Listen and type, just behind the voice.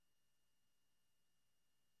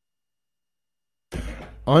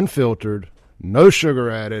unfiltered, no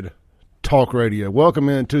sugar added talk radio. Welcome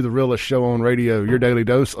into the realest show on radio, your daily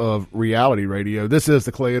dose of reality radio. This is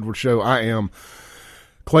the Clay Edwards Show. I am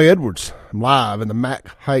Clay Edwards. I'm live in the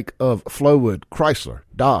Mac Hike of Flowood Chrysler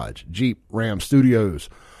Dodge Jeep Ram Studios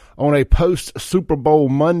on a post-Super Bowl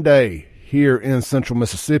Monday here in central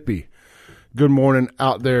Mississippi. Good morning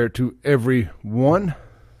out there to everyone.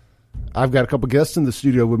 I've got a couple guests in the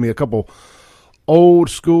studio with me, a couple old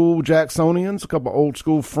school Jacksonians, a couple old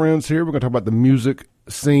school friends here. We're going to talk about the music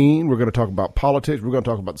scene. We're going to talk about politics. We're going to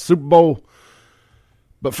talk about the Super Bowl.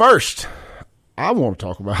 But first, I want to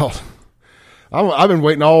talk about, I've been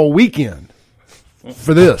waiting all weekend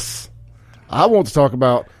for this. I want to talk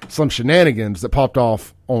about some shenanigans that popped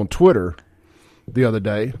off on Twitter the other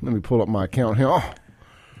day. Let me pull up my account here. Oh,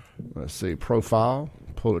 let's see, profile,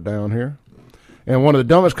 pull it down here. And one of the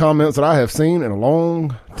dumbest comments that I have seen in a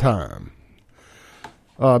long time.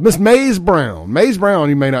 Miss Maze Brown. Maze Brown,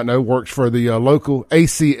 you may not know, works for the local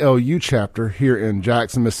ACLU chapter here in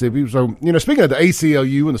Jackson, Mississippi. So, speaking of the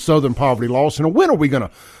ACLU and the Southern Poverty Laws, when are we going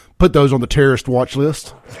to put those on the terrorist watch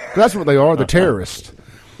list? That's what they are, the terrorists.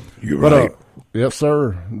 You're right. Yes,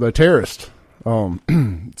 sir, the terrorist.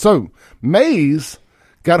 So, Maze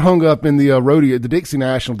got hung up in the rodeo, the Dixie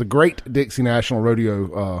National, the Great Dixie National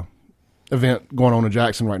Rodeo event going on in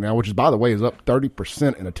Jackson right now, which is, by the way, is up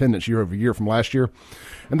 30% in attendance year over year from last year.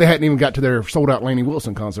 And they hadn't even got to their sold-out Lainey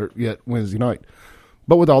Wilson concert yet Wednesday night.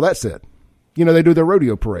 But with all that said, they do their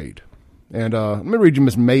rodeo parade. And let me read you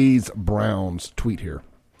Miss Maze Brown's tweet here.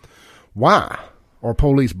 Why are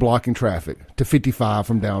police blocking traffic to 55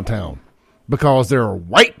 from downtown? Because there are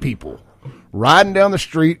white people riding down the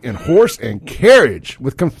street in horse and carriage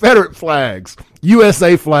with Confederate flags,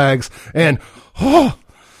 USA flags, and,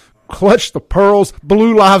 clutch the pearls,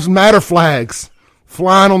 Blue Lives Matter flags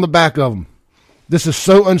flying on the back of them. This is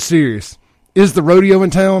so unserious. Is the rodeo in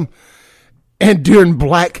town? And during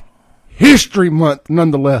Black History Month,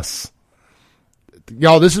 nonetheless.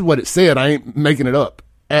 Y'all, this is what it said. I ain't making it up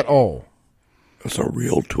at all. That's a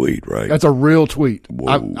real tweet, right? That's a real tweet.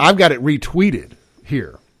 Whoa. I've got it retweeted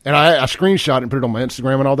here. And I screenshot it and put it on my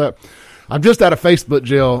Instagram and all that. I'm just out of Facebook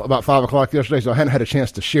jail about 5 o'clock yesterday, so I hadn't had a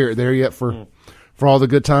chance to share it there yet for all the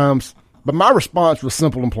good times. But my response was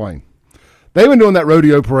simple and plain. They've been doing that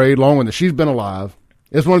rodeo parade longer than she's been alive.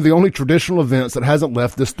 It's one of the only traditional events that hasn't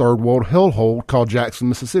left this third world hellhole called Jackson,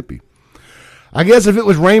 Mississippi. I guess if it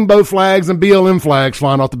was rainbow flags and BLM flags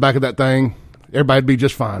flying off the back of that thing, everybody'd be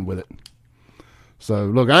just fine with it. So,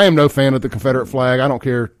 look, I am no fan of the Confederate flag. I don't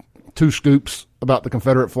care 2 scoops about the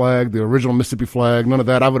Confederate flag, the original Mississippi flag, none of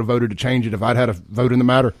that. I would have voted to change it if I'd had a vote in the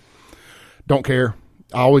matter. Don't care.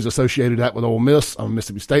 I always associated that with Ole Miss. I'm a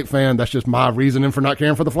Mississippi State fan. That's just my reasoning for not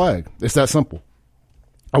caring for the flag. It's that simple.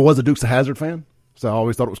 I was a Dukes of Hazzard fan, so I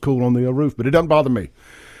always thought it was cool on the roof, but it doesn't bother me.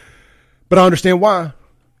 But I understand why.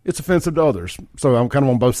 It's offensive to others, so I'm kind of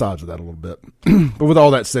on both sides of that a little bit. But with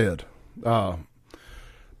all that said, the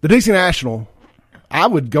Dixie National, I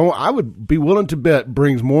would be willing to bet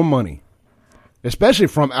brings more money, especially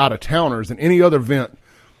from out-of-towners, than any other event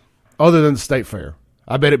other than the State Fair.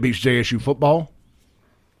 I bet it beats JSU football.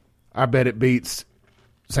 I bet it beats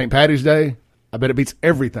St. Patty's Day. I bet it beats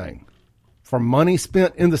everything from money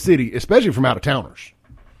spent in the city, especially from out-of-towners,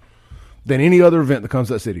 than any other event that comes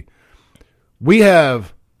to that city.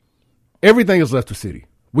 Everything is left to city.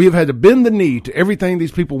 We have had to bend the knee to everything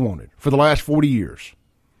these people wanted for the last 40 years.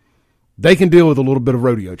 They can deal with a little bit of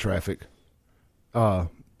rodeo traffic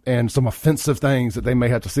and some offensive things that they may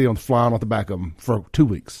have to see on flying off the back of them for 2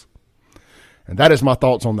 weeks. And that is my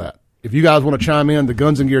thoughts on that. If you guys want to chime in, the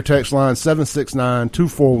Guns and Gear text line,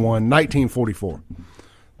 769-241-1944.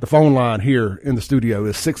 The phone line here in the studio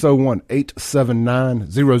is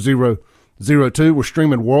 601-879-0002. We're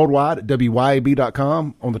streaming worldwide at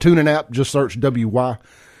WYAB.com. On the TuneIn app, just search WYAB.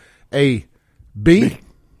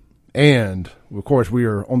 And, of course, we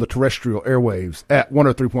are on the terrestrial airwaves at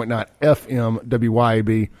 103.9 FM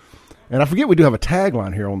WYAB. And I forget we do have a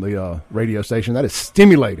tagline here on the radio station. That is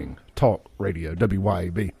Stimulating Talk Radio,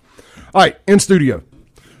 WYAB. All right, in studio.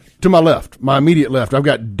 To my left, my immediate left, I've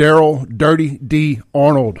got Daryl Dirty D.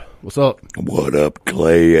 Arnold. What's up? What up,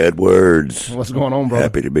 Clay Edwards? What's going on, brother?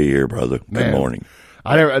 Happy to be here, brother. Man, good morning.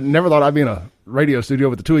 I never thought I'd be in a radio studio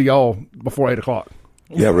with the two of y'all before 8 o'clock.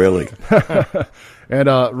 Yeah, really. And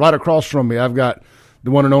right across from me, I've got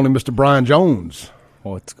the one and only Mr. Brian Jones.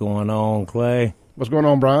 What's going on, Clay? What's going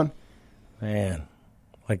on, Brian? Man,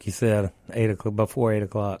 like you said, 8 o'clock, before 8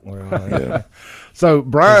 o'clock. We're on. Yeah. So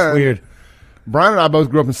Brian, That's weird. Brian and I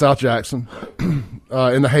both grew up in South Jackson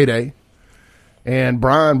in the heyday, and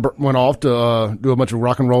Brian went off to do a bunch of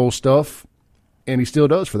rock and roll stuff and he still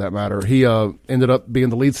does for that matter. He ended up being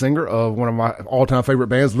the lead singer of one of my all-time favorite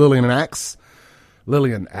bands, Lillian Axe.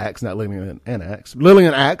 Lillian Axe, not Lillian and Axe.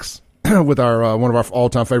 Lillian Axe with our one of our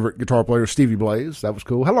all-time favorite guitar players, Stevie Blaze. That was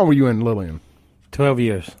cool. How long were you in Lillian? 12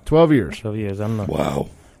 years. 12 years. 12 years. I'm the Wow.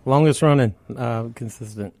 longest running,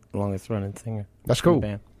 consistent, longest running singer. That's cool. in the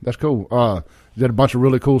band. That's cool. You did a bunch of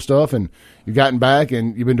really cool stuff, and you've gotten back,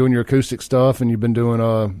 and you've been doing your acoustic stuff, and you've been doing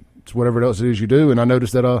whatever else it is you do. And I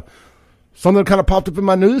noticed that something kind of popped up in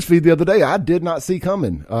my news feed the other day I did not see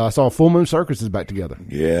coming. I saw Full Moon Circus is back together.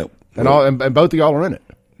 Yeah. And both of y'all are in it.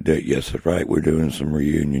 Yes, that's right. We're doing some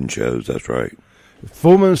reunion shows. That's right.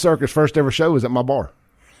 Full Moon Circus' first ever show was at my bar.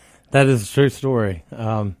 That is a true story.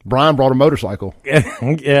 Brian brought a motorcycle. Yeah,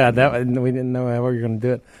 we didn't know how we were going to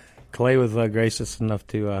do it. Clay was gracious enough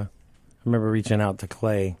to. I remember reaching out to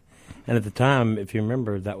Clay, and at the time, if you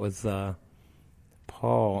remember, that was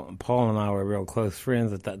Paul. Paul and I were real close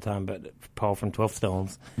friends at that time, but Paul from 12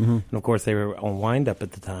 Stones, and of course they were on Wind Up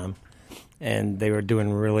at the time, and they were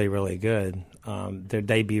doing really, really good. Their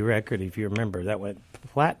debut record, if you remember, that went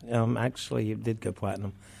platinum. Actually, it did go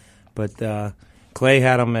platinum, but Clay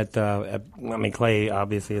had them at. Clay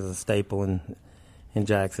obviously is a staple in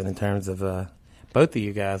Jackson in terms of both of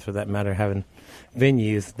you guys, for that matter, having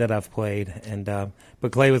venues that I've played. And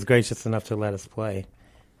but Clay was gracious enough to let us play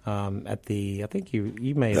at the. I think you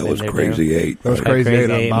may have That been was there. Crazy 8. That was At Crazy 8.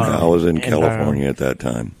 Eight. I was in And, California at that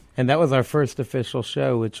time. and that was our first official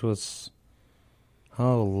show, which was,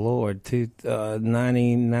 oh Lord,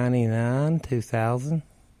 99, 2000,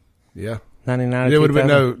 Yeah. 99. It would have been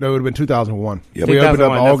it would have been 2001. Yep. We opened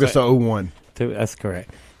up 2001, that's August of 01. That's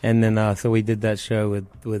correct. And then so we did that show with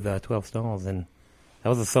 12 Stones, and that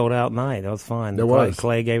was a sold out night. That was fun. It was.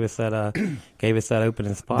 Clay gave us that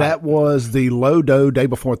opening spot. That was the Low Dough day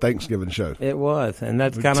before Thanksgiving show. It was, and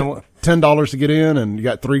that's kind of $10 to get in, and you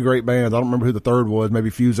got 3 great bands. I don't remember who the third was. Maybe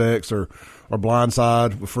Fuse X or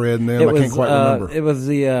Blindside with Fred and them. I can't quite remember. It was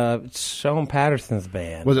the Sean Patterson's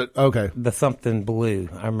band. Was it okay? The Something Blue?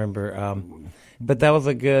 I remember. But that was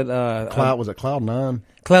a good Was it Cloud 9?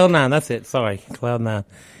 Cloud 9. That's it. Sorry, Cloud 9.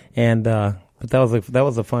 And but that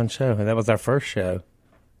was a fun show, and that was our first show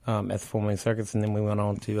at Full Moon Circus, and then we went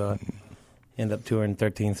on to end up touring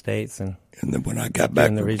 13 states. And then when I got back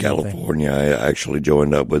the from regional California, I actually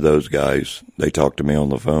joined up with those guys. They talked to me on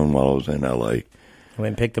the phone while I was in L.A. went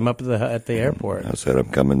and picked them up at the airport. I said, I'm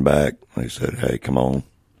coming back. They said, hey, come on,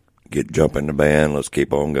 jump in the band. Let's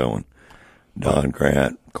keep on going. Don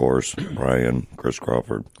Grant, of course, Brian, Chris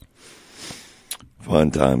Crawford.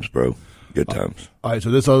 Fun times, bro. Good times. All right, so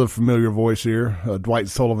this other familiar voice here, Dwight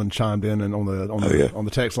Sullivan chimed in and on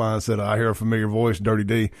the text line and said, "I hear a familiar voice, Dirty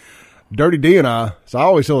D." Dirty D and I. So I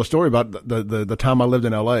always tell a story about the time I lived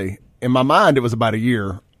in L.A. In my mind, it was about a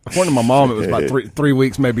year. According to my mom, it was about three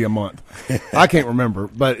weeks, maybe a month. I can't remember,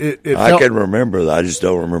 but I can remember. I just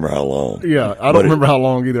don't remember how long. Yeah, I don't remember how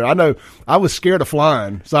long either. I know I was scared of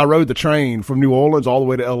flying, so I rode the train from New Orleans all the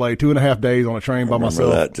way to L.A. 2.5 days on a train by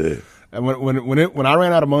myself. That too. And when I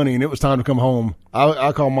ran out of money and it was time to come home,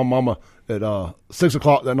 I called my mama at 6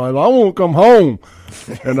 o'clock that night. I won't come home.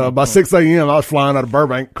 And by 6 a.m., I was flying out of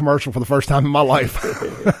Burbank commercial for the first time in my life.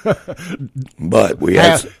 But we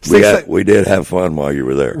did have fun while you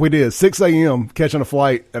were there. We did 6 a.m. catching a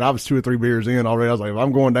flight, and I was 2 or 3 beers in already. I was like, if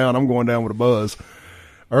I'm going down with a buzz.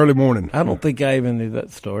 Early morning. I don't think I even knew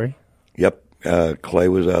that story. Yep. Clay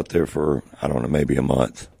was out there for, I don't know, maybe a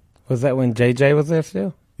month. Was that when JJ was there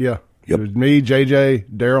still? Yeah. Yep. It was me, JJ,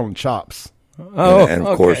 Daryl, and Chops. Oh, and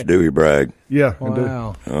of course, Dewey Bragg. Yeah.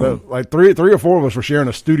 Wow. Like three or four of us were sharing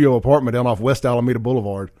a studio apartment down off West Alameda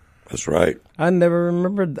Boulevard. That's right. I never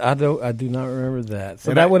remembered. I do not remember that.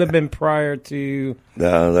 So that would have been prior to.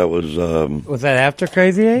 That was. Was that after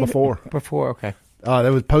Crazy 8? Before. Okay. That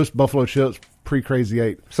was post Buffalo Chips, pre Crazy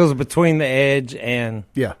 8. So it was between The Edge and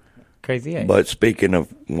yeah, Crazy 8. But speaking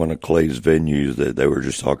of one of Clay's venues that they were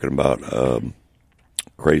just talking about,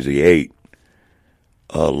 Crazy 8.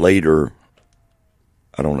 Later,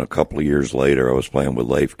 I don't know, a couple of years later, I was playing with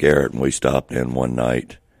Leif Garrett, and we stopped in one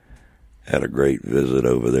night. Had a great visit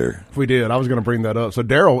over there. We did. I was going to bring that up. So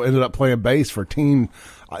Daryl ended up playing bass for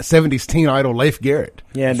 70s teen idol Leif Garrett.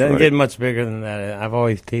 Yeah, it doesn't get much bigger than that. I've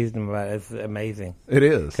always teased him about it. It's amazing. It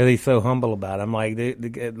is. Because he's so humble about it. I'm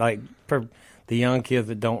like for the young kids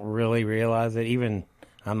that don't really realize it, even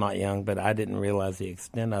I'm not young, but I didn't realize the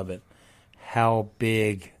extent of it, how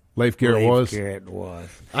big Leif Garrett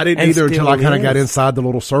was. I didn't either until I kind of got inside the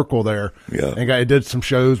little circle there. Yeah. And did some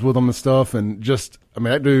shows with him and stuff. And just, I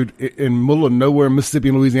mean, that dude in middle of nowhere, Mississippi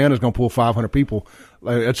and Louisiana is going to pull 500 people.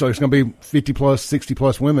 So it's going to be 50 plus, 60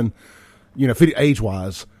 plus women, 50 age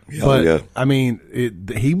wise. Yeah, but yeah. I mean,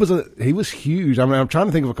 he was huge. I mean, I'm trying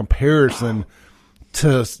to think of a comparison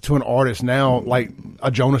to an artist now, like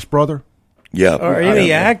a Jonas Brother. Yeah. Or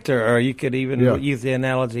any actor, or you could even Yeah. use the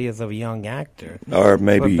analogy as a young actor. Or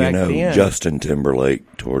maybe, But back then- Justin Timberlake,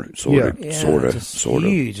 sort of.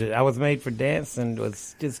 Huge. I Was Made for Dancing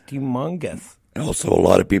was just humongous. Also, a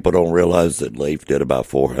lot of people don't realize that Leif did about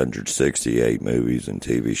 468 movies and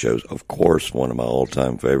TV shows. Of course, one of my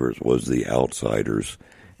all-time favorites was The Outsiders.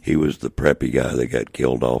 He was the preppy guy that got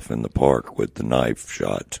killed off in the park with the knife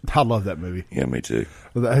shot. I love that movie. Yeah, me too.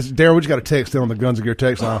 Darren, we just got a text in on the Guns and Gear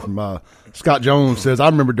text line from Scott Jones. Says, I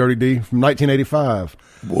remember Dirty D from 1985.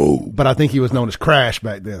 Whoa. But I think he was known as Crash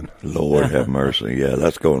back then. Lord have mercy. Yeah,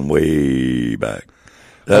 that's going way back.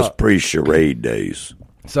 That's pre-charade days.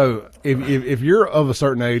 So if you're of a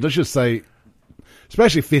certain age, let's just say,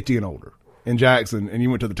 especially 50 and older, in Jackson, and you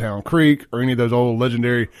went to the Town Creek or any of those old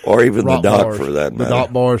legendary, Or even the rock dock, bars, for that the matter.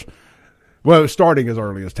 dock bars. Well, starting as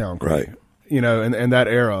early as Town Creek, Right. And that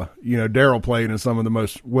era, Daryl played in some of the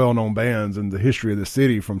most well-known bands in the history of the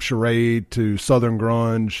city, from Charade to Southern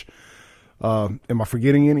Grunge. Am I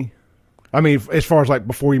forgetting any? I mean, as far as like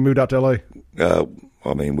before you moved out to L.A.?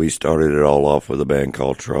 We started it all off with a band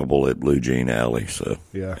called Trouble at Blue Jean Alley. So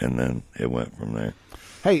Yeah. and then it went from there.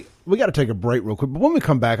 Hey, we got to take a break real quick. But when we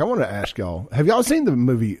come back, I want to ask y'all, have y'all seen the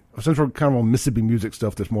movie, since we're kind of on Mississippi music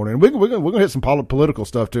stuff this morning, and we're going to hit some political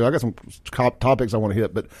stuff too. I got some topics I want to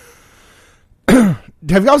hit, but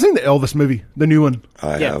have y'all seen the Elvis movie, the new one?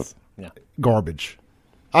 I have. Yeah. Garbage.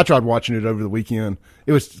 I tried watching it over the weekend.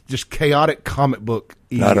 It was just chaotic comic book.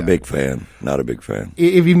 Not a big fan. Not a big fan.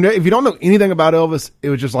 If you don't know anything about Elvis, it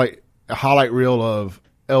was just like a highlight reel of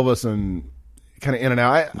Elvis and kind of in and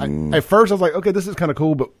out. At first, I was like, okay, this is kind of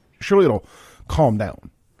cool, but surely it'll calm down.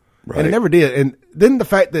 Right. And it never did. And then the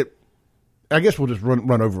fact that, I guess we'll just run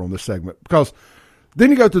over on this segment, because then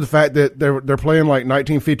you go through the fact that they're playing like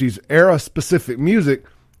 1950s era specific music,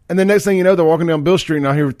 and then next thing you know, they're walking down Bill Street and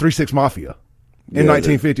I hear 3 6 Mafia in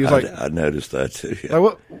 1950. It's like, I noticed that too. Yeah.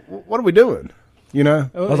 like, what are we doing? I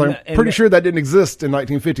was like, and pretty sure that didn't exist in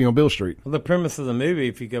 1950 on Bill Street. Well, the premise of the movie,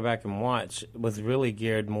 if you go back and watch, was really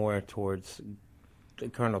geared more towards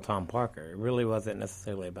Colonel Tom Parker. It really wasn't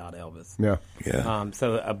necessarily about Elvis. Yeah. Yeah.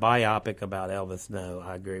 So a biopic about Elvis, no,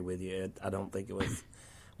 I agree with you. I don't think it was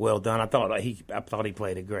well done. I thought he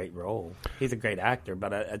played a great role. He's a great actor,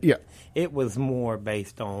 but Yeah. it was more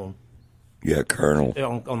based on Yeah, Colonel.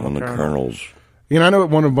 on the Colonels. I know it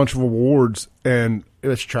won a bunch of awards, and it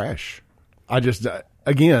was trash. I just,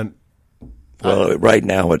 again, Well, right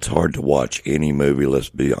now it's hard to watch any movie, let's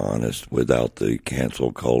be honest, without the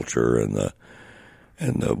cancel culture and the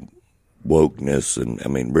wokeness. And I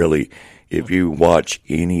mean, really, if you watch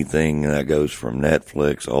anything that goes from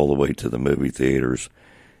Netflix all the way to the movie theaters,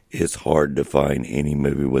 it's hard to find any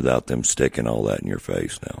movie without them sticking all that in your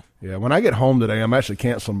face now. yeah, when I get home today, I'm actually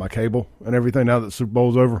canceling my cable and everything now that the Super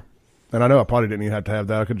Bowl's over. And I know I probably didn't even have to have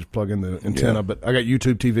that. I could just plug in the antenna, Yeah. but I got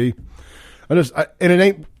YouTube TV. And it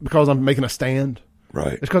ain't because I'm making a stand.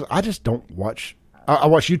 Right. It's because I just don't watch. I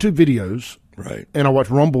watch YouTube videos, Right. and I watch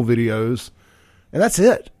Rumble videos, and that's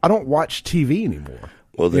it. I don't watch TV anymore.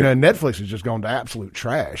 Well, Netflix has just gone to absolute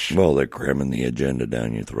trash. Well, they're cramming the agenda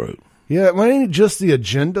down your throat. Yeah, well, it ain't just the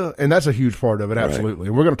agenda, and that's a huge part of it, absolutely.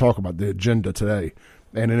 And we're going to talk about the agenda today,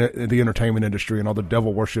 and in the entertainment industry and all the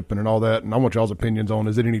devil worshiping and all that. And I want y'all's opinions on,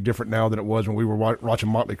 is it any different now than it was when we were watching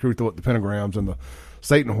Motley Crue throw at the pentagrams and the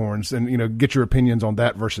Satan horns? And, get your opinions on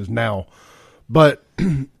that versus now. But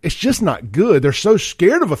it's just not good. They're so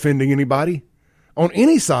scared of offending anybody on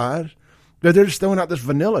any side that they're just throwing out this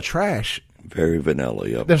vanilla trash. Very vanilla,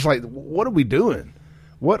 yep. That's like, what are we doing?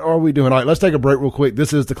 What are we doing? All right, let's take a break real quick.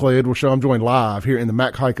 This is the Clay Edwards Show. I'm joined live here in the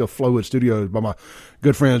Mac Haik of Flowood Studios by my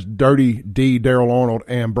good friends Dirty D, Daryl Arnold,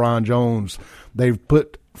 and Brian Jones. They've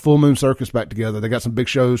put Full Moon Circus back together. They got some big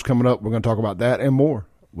shows coming up. We're going to talk about that and more.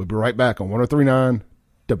 We'll be right back on 103.9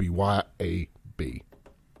 WYAB.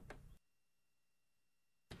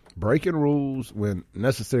 Breaking rules when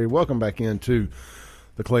necessary. Welcome back into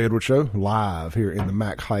the Clay Edwards Show, live here in the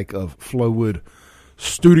Mac Haik of Flowood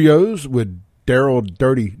Studios with Daryl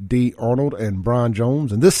Dirty D Arnold and Brian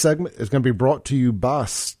Jones. And this segment is going to be brought to you by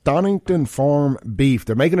Stonington Farm Beef.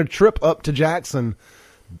 They're making a trip up to Jackson,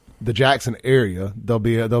 the Jackson area. They'll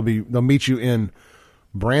meet you in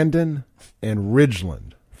Brandon and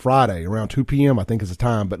Ridgeland Friday around 2 p.m. I think is the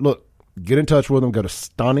time. But look, get in touch with them. Go to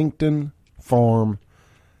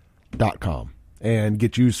StoningtonFarm.com and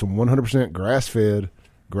get you some 100% grass-fed,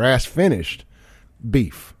 grass-finished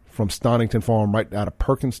beef from Stonington Farm right out of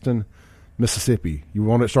Perkinston, Mississippi. You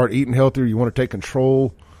want to start eating healthier, you want to take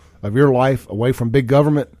control of your life away from big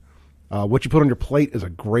government, What you put on your plate is a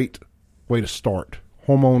great way to start.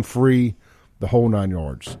 Hormone-free, the whole 9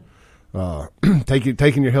 yards.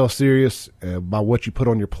 Taking your health serious by what you put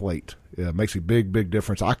on your plate. It makes a big, big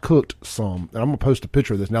difference. I cooked some, and I'm going to post a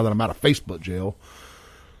picture of this now that I'm out of Facebook jail.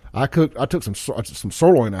 I took some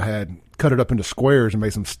sirloin I had, cut it up into squares and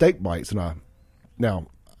made some steak bites. And I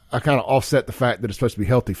kind of offset the fact that it's supposed to be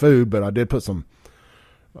healthy food, but I did put some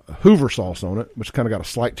Hoover sauce on it, which kind of got a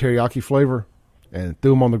slight teriyaki flavor, and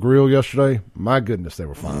threw them on the grill yesterday. My goodness, they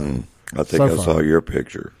were fine. I think I saw your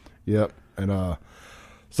picture. Yep. And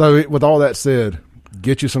so with all that said,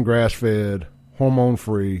 get you some grass-fed,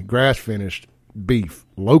 hormone-free, grass-finished beef,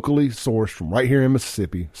 locally sourced from right here in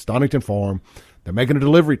Mississippi, Stonington Farm. They're making a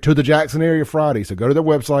delivery to the Jackson area Friday, so go to their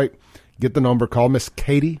website, get the number, call Miss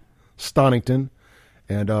Katie Stonington,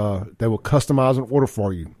 and they will customize an order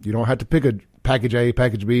for you. You don't have to pick a package A,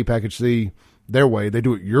 package B, package C their way. They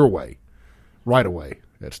do it your way, right away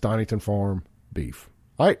at Stonington Farm Beef.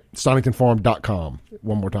 All right, StoningtonFarm.com.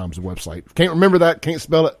 One more time is the website. Can't remember that, can't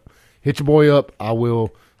spell it, hit your boy up. I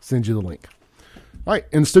will send you the link. All right,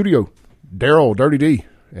 in the studio, Daryl, Dirty D,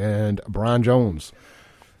 and Brian Jones.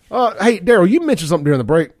 Hey, Daryl, you mentioned something during the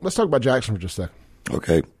break. Let's talk about Jackson for just a second.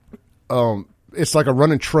 Okay. It's like a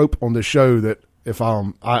running trope on this show that if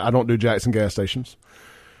I don't do Jackson gas stations.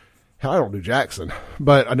 Hell, I don't do Jackson,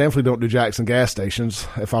 but I definitely don't do Jackson gas stations.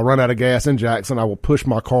 If I run out of gas in Jackson, I will push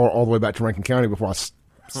my car all the way back to Rankin County before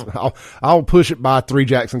I'll push it by 3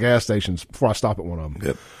 Jackson gas stations before I stop at one of them.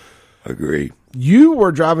 Yep. Agree. You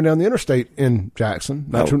were driving down the interstate in Jackson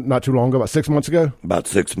not too long ago, about 6 months ago? About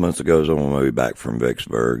 6 months ago, I was on my way back from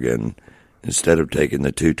Vicksburg, and instead of taking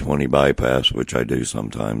the 220 bypass, which I do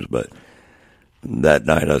sometimes, but that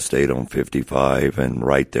night I stayed on 55 and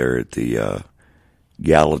right there at the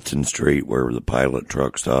Gallatin Street where the Pilot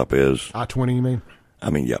truck stop is. I-20, you mean? I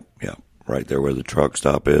mean, yep. Right there where the truck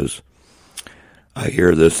stop is. I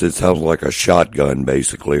hear this. It sounds like a shotgun,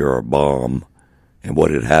 basically, or a bomb. And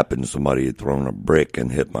what had happened, somebody had thrown a brick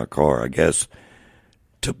and hit my car, I guess,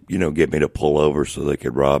 to, get me to pull over so they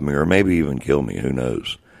could rob me or maybe even kill me. Who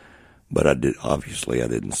knows? But I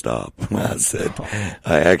didn't stop. I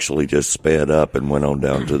actually just sped up and went on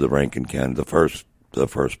down to the Rankin County, the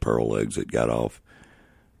first Pearl exit, got off.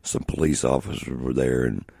 Some police officers were there,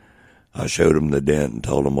 and I showed them the dent and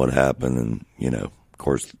told them what happened. And, of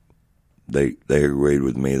course, they agreed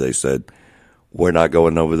with me. They said, we're not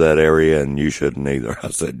going over that area, and you shouldn't either. I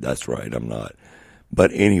said, that's right, I'm not.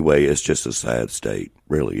 But anyway, it's just a sad state.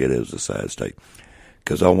 Really, it is a sad state.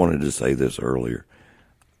 Because I wanted to say this earlier.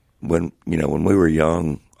 When we were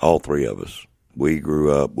young, all 3 of us, we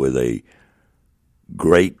grew up with a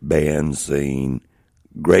great band scene,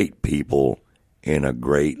 great people in a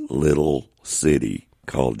great little city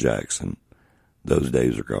called Jackson. Those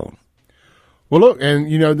days are gone. Well, look, and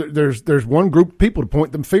there's one group of people to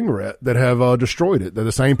point the finger at that have destroyed it. They're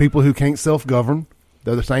the same people who can't self-govern.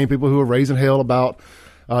 They're the same people who are raising hell about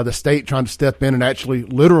the state trying to step in and actually,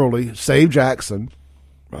 literally save Jackson.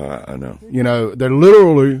 I know. They're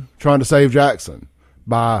literally trying to save Jackson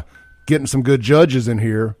by getting some good judges in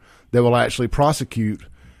here that will actually prosecute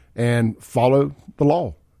and follow the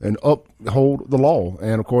law and uphold the law.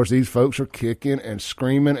 And, of course, these folks are kicking and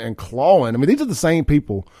screaming and clawing. I mean, these are the same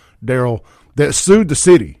people, Daryl, that sued the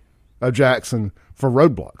city of Jackson for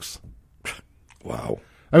roadblocks. Wow.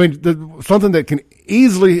 I mean, something that can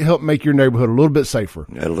easily help make your neighborhood a little bit safer.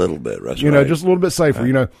 A little bit, that's right. Just a little bit safer.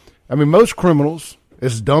 Right. I mean, most criminals,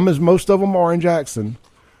 as dumb as most of them are in Jackson,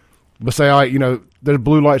 but say, all right, there's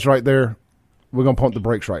blue lights right there. We're going to pump the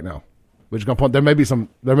brakes right now. We're just going to pump. There may be some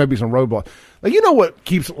roadblocks. Like, what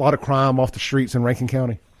keeps a lot of crime off the streets in Rankin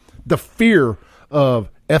County? The fear of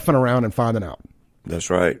effing around and finding out. That's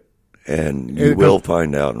right. And you will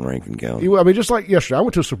find out in Rankin County. I mean, just like yesterday, I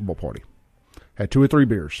went to a Super Bowl party. Had 2 or 3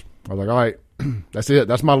 beers. I was like, all right, that's it.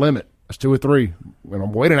 That's my limit. That's 2 or 3. And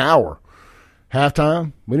I'm waiting an hour.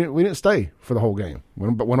 Halftime, we didn't stay for the whole game.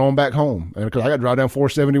 Went on back home. And because I got to drive down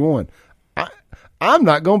 471. I'm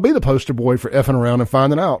not going to be the poster boy for effing around and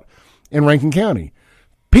finding out in Rankin County.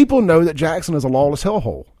 People know that Jackson is a lawless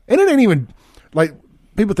hellhole. And it ain't even like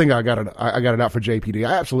people think I got it out for JPD.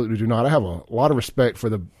 I absolutely do not. I have a lot of respect for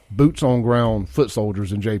the boots on ground foot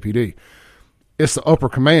soldiers in JPD. It's the upper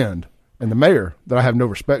command and the mayor that I have no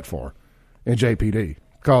respect for in JPD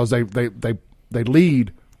because they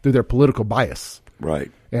lead through their political bias.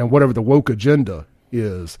 Right. And whatever the woke agenda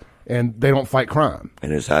is, and they don't fight crime.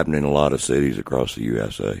 And it's happening in a lot of cities across the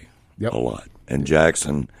USA. Yep. A lot. And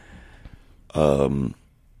Jackson, I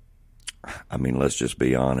mean, let's just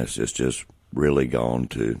be honest, it's just really gone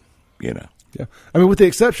to, Yeah. I mean, with the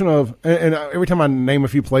exception of, and every time I name a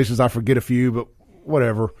few places, I forget a few, but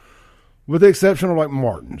whatever. with the exception of like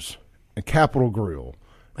Martin's and Capitol Grill,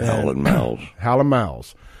 Howlin'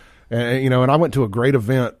 Mal's. And I went to a great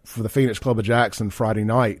event for the Phoenix Club of Jackson Friday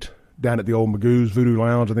night down at the old Magoo's Voodoo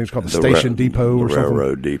Lounge. I think it's called the Station Depot or something.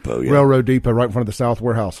 Railroad Depot, yeah. Railroad Depot, right in front of the South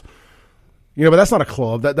Warehouse. But that's not a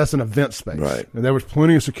club. That's an event space. Right. And there was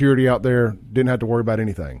plenty of security out there. Didn't have to worry about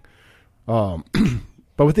anything. But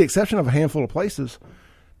with the exception of a handful of places,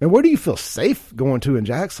 man, where do you feel safe going to in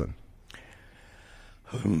Jackson?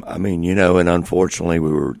 I mean, and unfortunately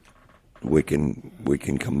we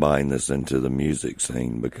can combine this into the music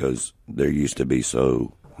scene because there used to be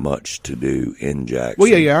so much to do in Jackson. Well,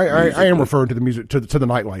 yeah, I am referring to the music to the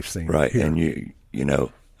nightlife scene, right? Here.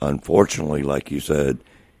 And unfortunately, like you said,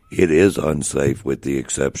 it is unsafe with the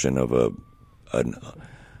exception of an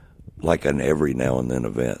every now and then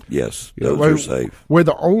event. Yes, those are safe. Where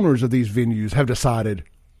the owners of these venues have decided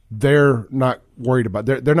they're not worried about,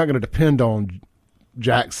 they're not going to depend on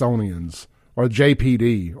Jacksonians or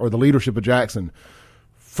JPD or the leadership of Jackson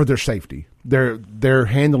for their safety. They're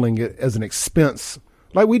handling it as an expense,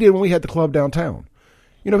 like we did when we had the club downtown.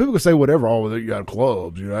 People could say whatever. Oh, you had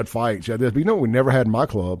clubs, you had fights, you had this. But what we never had in my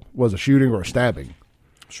club was a shooting or a stabbing.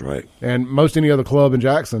 That's right. And most any other club in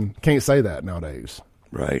Jackson can't say that nowadays.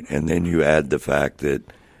 Right. And then you add the fact that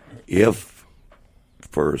if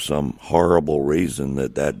for some horrible reason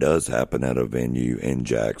that does happen at a venue in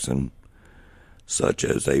Jackson, such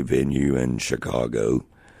as a venue in Chicago,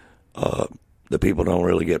 the people don't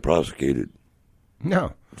really get prosecuted.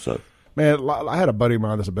 No. So, man, I had a buddy of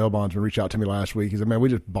mine that's a bail bondsman reach out to me last week. He said, man, we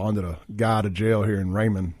just bonded a guy to jail here in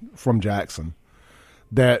Raymond from Jackson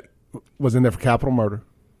that was in there for capital murder.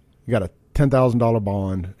 He got a $10,000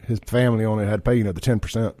 bond. His family only had to pay, the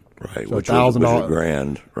 10%. Right, so which was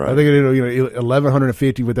 $1,000. Right. I think it did,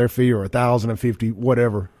 $1,150 with their fee or $1,050,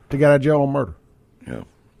 whatever, to get out of jail on murder. Yeah.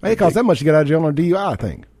 It costs that much to get out of jail on a DUI, I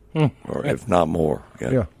think. Or if not more.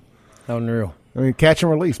 Yeah. Unreal. I mean, catch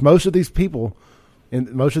and release. Most of these people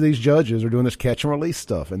and most of these judges are doing this catch and release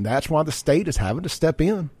stuff, and that's why the state is having to step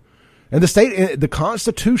in. And the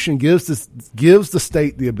Constitution gives the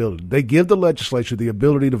state the ability. They give the legislature the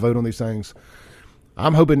ability to vote on these things.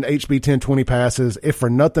 I'm hoping HB 1020 passes, if for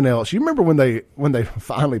nothing else. You remember when they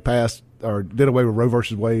finally passed or did away with Roe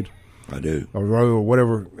versus Wade? I do. Or Roe or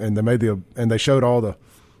whatever, and they showed all the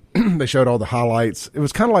they showed all the highlights. It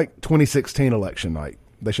was kind of like 2016 election night.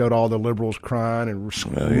 They showed all the liberals crying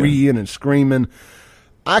and reeing and screaming.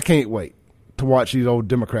 I can't wait to watch these old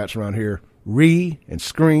Democrats around here ree and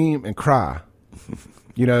scream and cry.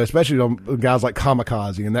 Especially guys like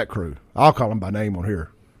Kamikaze and that crew. I'll call him by name on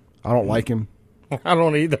here. I don't like him. I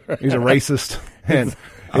don't either. He's a racist. And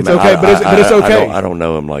it's okay, but it's okay. I don't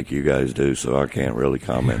know him like you guys do, so I can't really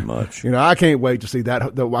comment much. I can't wait to see that. I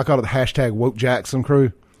call it the hashtag Woke Jackson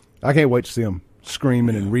crew. I can't wait to see them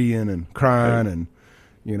screaming and reeing and crying and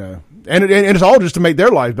and it's all just to make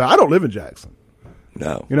their lives better. I don't live in Jackson.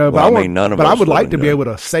 No, but none of us. But I would like to do. be able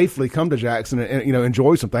to safely come to Jackson and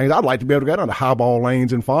enjoy some things. I'd like to be able to go down to highball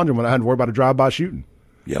lanes in Fondren when I hadn't to worry about a drive-by shooting.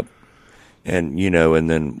 Yep. And and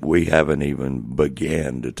then we haven't even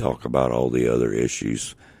began to talk about all the other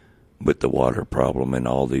issues with the water problem in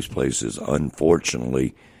all these places.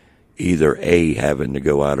 Unfortunately, either having to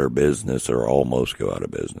go out of business or almost go out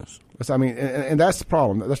of business. And that's the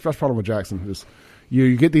problem. That's the problem with Jackson is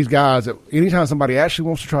you get these guys that anytime somebody actually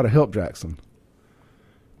wants to try to help Jackson,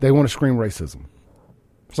 they want to scream racism.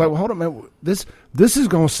 It's like, well, hold on, man. This is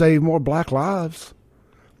going to save more black lives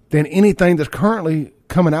than anything that's currently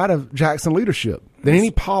coming out of Jackson leadership. Than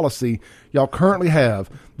any policy y'all currently have.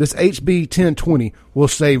 This HB 1020 will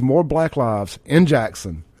save more black lives in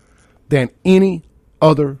Jackson than any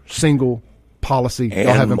other single policy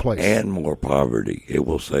y'all have in place. And more poverty. It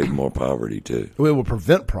will save more poverty too. It will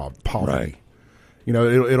prevent poverty. Right.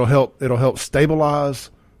 It'll help stabilize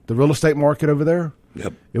the real estate market over there.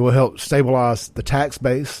 Yep. It will help stabilize the tax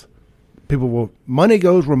base. Money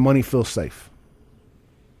goes where money feels safe.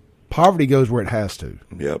 Poverty goes where it has to.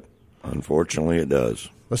 Yep. Unfortunately, it does.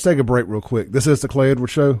 Let's take a break real quick. This is the Clay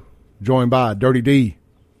Edwards Show, joined by Dirty D,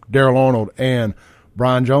 Daryl Arnold, and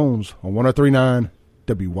Brian Jones on 103.9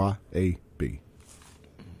 WYAB.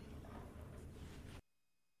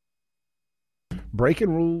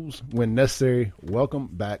 Breaking rules when necessary. Welcome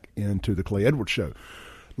back into the Clay Edwards Show.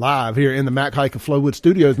 Live here in the Mac Haik of Flowood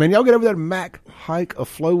Studios. Man, y'all get over there to Mac Haik of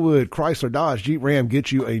Flowood. Chrysler, Dodge, Jeep, Ram.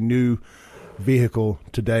 Get you a new vehicle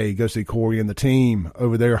today. Go see Corey and the team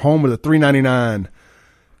over there. Home of the $399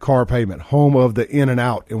 car payment. Home of the in and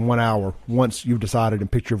out in 1 hour once you've decided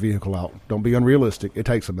and picked your vehicle out. Don't be unrealistic. It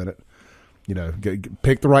takes a minute.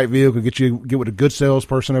 Pick the right vehicle, get with a good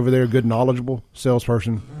salesperson over there, a good knowledgeable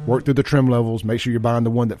salesperson, work through the trim levels, make sure you're buying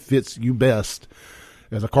the one that fits you best.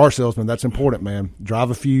 As a car salesman, that's important, man. Drive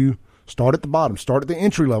a few, start at the bottom, start at the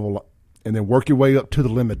entry level, and then work your way up to the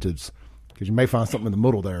limiteds, because you may find something in the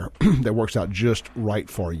middle there that works out just right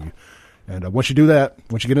for you. And once you do that,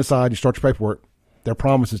 once you get inside, you start your paperwork, their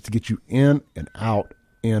promise is to get you in and out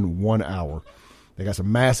in 1 hour. They got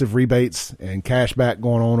some massive rebates and cash back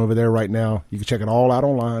going on over there right now. You can check it all out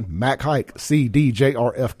online,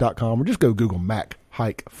 MacHike.com, or just go Google Mac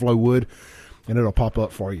Hike Flowwood, and it'll pop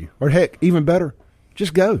up for you. Or heck, even better,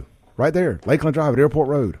 just go right there, Lakeland Drive at Airport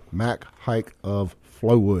Road, Mac Hike of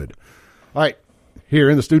Flowwood. All right, here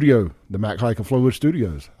in the studio, the Mac Hike of Flowwood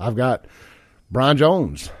Studios, I've got Brian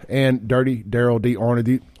Jones and Dirty Daryl D.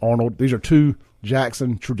 Arnold. These are two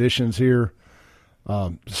Jackson traditions here.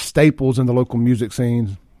 Staples in the local music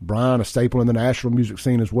scene. Brian, a staple in the national music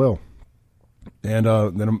scene as well. And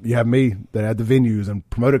then you have me that had the venues and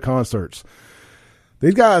promoted concerts.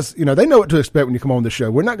 These guys, they know what to expect when you come on the show.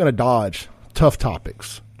 We're not going to dodge tough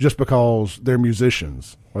topics just because they're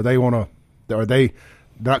musicians or they they're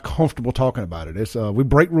not comfortable talking about it. It's we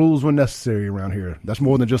break rules when necessary around here. That's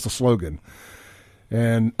more than just a slogan.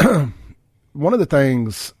 And one of the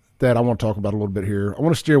things that I want to talk about a little bit here, I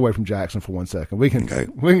want to steer away from Jackson for 1 second. We can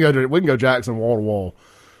go Jackson wall to wall.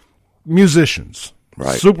 Musicians,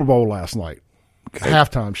 right? Super Bowl last night,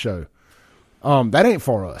 halftime show. That ain't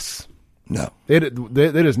for us. No, it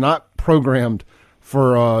is not programmed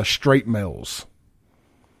for straight males.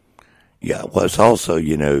 Yeah, well, it's also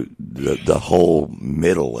the whole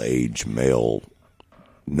middle-aged male.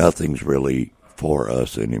 Nothing's really for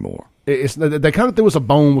us anymore. They kind of threw us a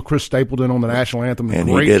bone with Chris Stapleton on the national anthem. And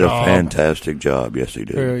he did a fantastic job. Yes, he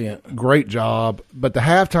did. Yeah. Great job. But the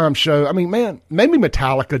halftime show, I mean, man, maybe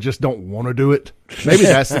Metallica just don't want to do it. Maybe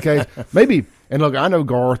that's the case. Maybe, and look, I know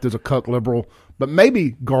Garth is a cuck liberal, but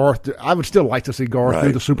maybe Garth, I would still like to see Garth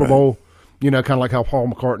do the Super Bowl, kind of like how Paul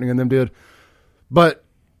McCartney and them did. But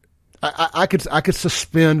I could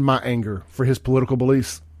suspend my anger for his political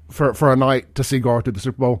beliefs for a night to see Garth do the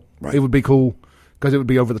Super Bowl. Right. It would be cool. Because it would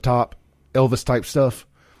be over the top, Elvis type stuff,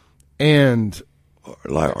 and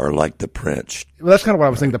or like the Prince. Well, that's kind of what I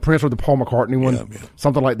was thinking. The Prince or the Paul McCartney one,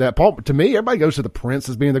 something like that. To me, everybody goes to the Prince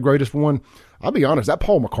as being the greatest one. I'll be honest, that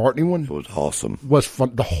Paul McCartney one was awesome. Was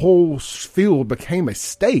fun. The whole field became a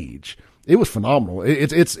stage. It was phenomenal.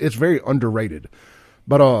 It's very underrated.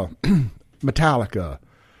 But Metallica,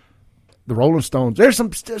 the Rolling Stones. There's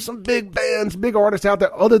some big bands, big artists out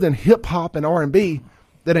there other than hip hop and R&B.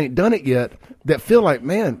 That ain't done it yet, that feel like,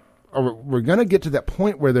 man, we're going to get to that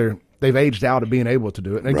point where they've aged out of being able to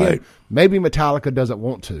do it. And again, maybe Metallica doesn't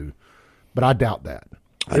want to, but I doubt that.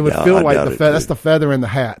 It would feel like that's the feather in the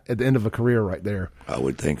hat at the end of a career right there. I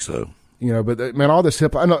would think so. But man, all this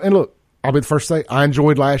hip hop, and look, I'll be the first to say, I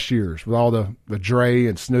enjoyed last year's with all the Dre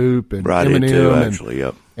and Snoop and Eminem. Too, actually,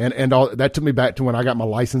 yep. And all that took me back to when I got my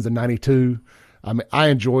license in '92. I mean, I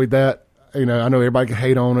enjoyed that. I know everybody can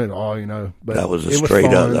hate on it, but that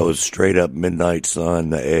was straight up Midnight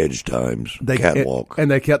Sun, the Edge times, Catwalk, and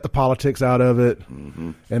they kept the politics out of it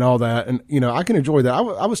and all that. And I can enjoy that.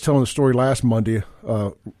 I was telling the story last Monday.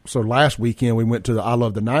 So last weekend we went to the I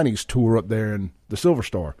Love the '90s tour up there in the Silver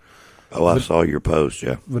Star. Oh, I saw your post.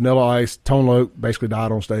 Yeah, Vanilla Ice, Tone Loc basically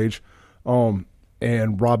died on stage,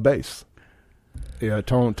 and Rob Bass. Yeah,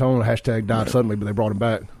 Tone hashtag died suddenly, but they brought him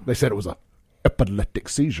back. They said it was a epileptic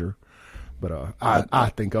seizure. But I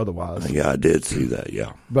think otherwise. Yeah, I did see that,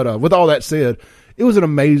 yeah. But with all that said, it was an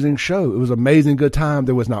amazing show. It was an amazing good time.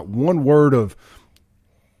 There was not one word of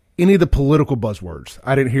any of the political buzzwords.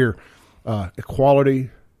 I didn't hear equality,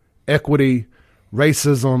 equity,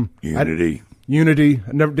 racism. Unity.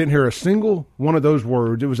 I didn't hear a single one of those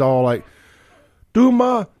words. It was all like, do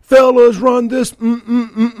my fellas run this?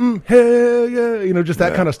 Hell yeah. Just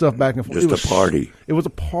that kind of stuff back and forth. Just a party. It was a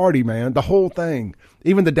party, man. The whole thing.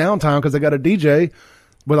 Even the downtime, because they got a DJ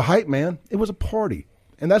with a hype man. It was a party.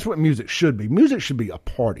 And that's what music should be. Music should be a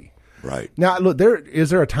party. Right. Now, look, is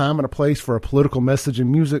there a time and a place for a political message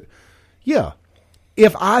in music? Yeah.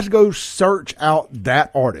 If I go search out that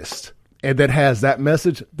artist and that has that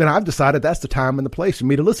message, then I've decided that's the time and the place for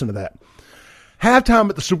me to listen to that. Halftime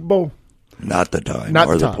at the Super Bowl. Not the time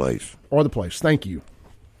or the place. Or the place. Thank you.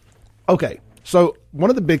 Okay. So one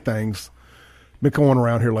of the big things been going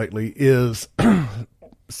around here lately is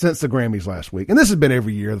since the Grammys last week, and this has been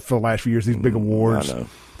every year for the last few years, these big awards. I know.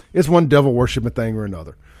 It's one devil worshiping thing or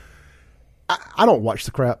another. I don't watch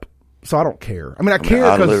the crap, so I don't care. I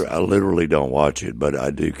care because I literally don't watch it, but I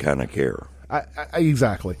do kind of care.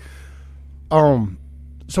 Exactly. So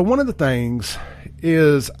one of the things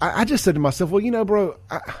is I just said to myself, well, bro,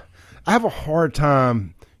 I have a hard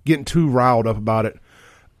time getting too riled up about it.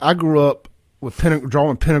 I grew up with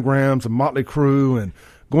drawing pentagrams and Motley Crue and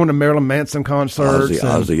going to Marilyn Manson concerts.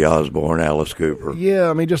 Ozzy Osbourne, Alice Cooper. Yeah,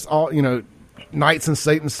 I mean, just all, Knights in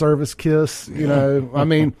Satan's Service, Kiss, I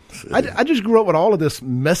mean, I just grew up with all of this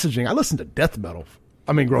messaging. I listened to death metal.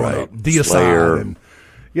 I mean, growing up, Deicide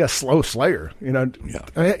and slow Slayer. Yeah.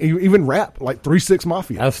 I mean, even rap like 3 6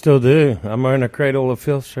 Mafia. I still do. I'm wearing a Cradle of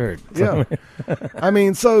Filth shirt. Yeah, I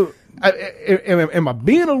mean, so am I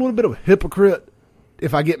being a little bit of a hypocrite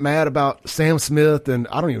if I get mad about Sam Smith and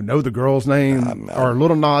I don't even know the girl's name or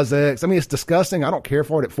Little Nas X? I mean, it's disgusting. I don't care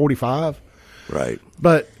for it at 45. Right,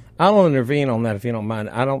 but. I'll intervene on that if you don't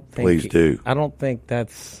mind. I don't think. Please do. I don't think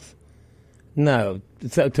that's. No.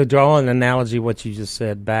 So, to draw an analogy, what you just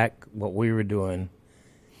said back, what we were doing,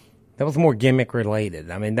 that was more gimmick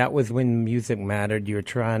related. I mean, that was when music mattered. You were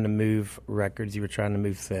trying to move records. You were trying to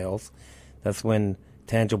move sales. That's when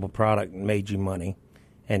tangible product made you money,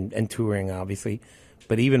 and touring, obviously.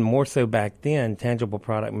 But even more so back then, tangible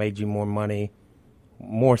product made you more money,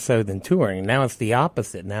 more so than touring. Now it's the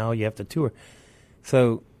opposite. Now you have to tour.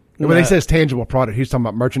 So. When he says tangible product, he's talking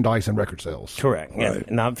about merchandise and record sales. Correct. Right. Yeah,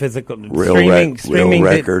 not physical. Real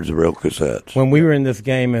records, real cassettes. When we were in this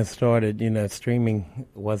game and started, streaming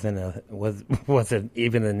wasn't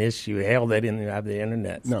even an issue. Hell, they didn't have the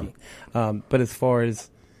internet. No. But as far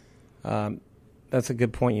as that's a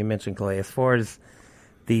good point you mentioned, Clay. As far as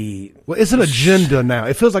it's an agenda now.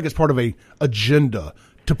 It feels like it's part of a agenda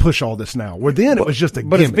to push all this now. Where then it was just a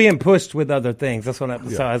but gimmick. It's being pushed with other things. That's what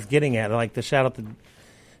I was getting at. Like the Shout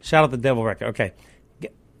Out the Devil record. Okay.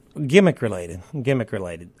 Gimmick related.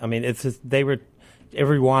 I mean, it's just,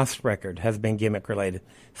 every Wasp record has been gimmick related.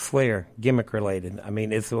 Slayer, gimmick related. I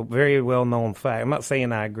mean, it's a very well known fact. I'm not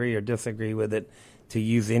saying I agree or disagree with it to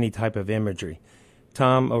use any type of imagery.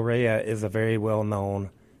 Tom Araya is a very well known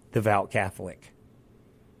devout Catholic.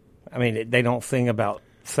 I mean, they don't sing about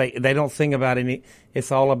any,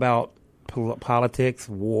 it's all about politics,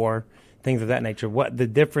 war, things of that nature. What the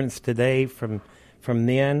difference today from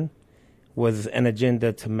then was an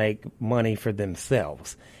agenda to make money for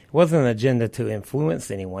themselves. It wasn't an agenda to influence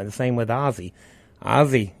anyone. The same with Ozzy.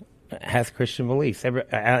 Ozzy has Christian beliefs.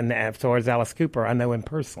 And as far as Alice Cooper, I know him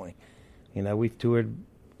personally. We've toured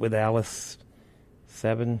with Alice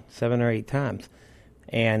seven or 8 times.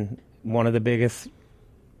 And one of the biggest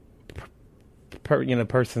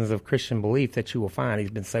persons of Christian belief that you will find. He's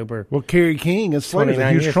been sober. Well, Kerry King is Slayer's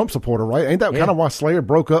a huge Trump supporter, right? Ain't that kind of why Slayer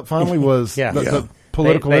broke up finally? Was the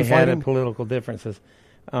political they had political differences.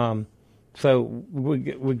 So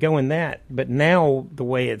we go in that, but now the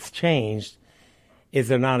way it's changed is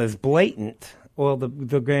they're not as blatant. Well, the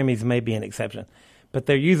Grammys may be an exception, but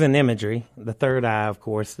they're using imagery. The third eye, of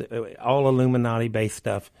course, all Illuminati-based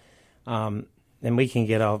stuff. And we can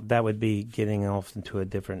get off. That would be getting off into a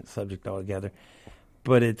different subject altogether.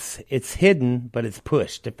 But it's hidden, but it's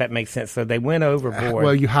pushed. If that makes sense. So they went overboard.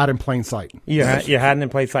 Well, you hide in plain sight. You're hiding in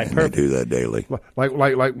plain sight. And they do that daily. Like.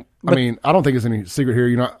 I mean, I don't think it's any secret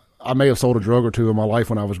here. I may have sold a drug or two in my life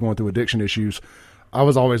when I was going through addiction issues. I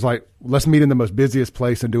was always like, let's meet in the most busiest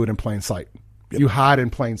place and do it in plain sight. Yep. You hide in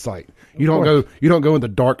plain sight. You don't go in the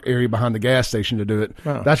dark area behind the gas station to do it.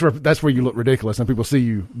 No. That's where you look ridiculous and people see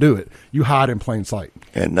you do it. You hide in plain sight.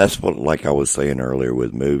 And that's what, like I was saying earlier,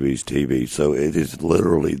 with movies, TV. So it is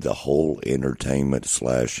literally the whole entertainment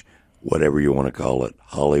 / whatever you want to call it,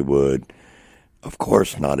 Hollywood. Of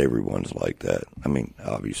course, not everyone's like that. I mean,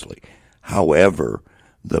 obviously. However,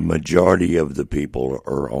 the majority of the people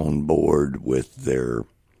are on board with their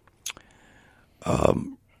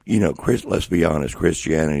let's be honest,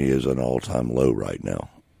 Christianity is an all-time low right now,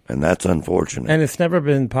 and that's unfortunate. And it's never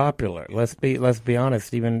been popular. Let's be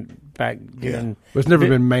honest. Even back then, it's never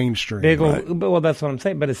been mainstream. Right. Well, that's what I'm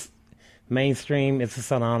saying. But it's mainstream. It's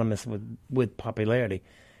synonymous with popularity.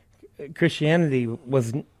 Christianity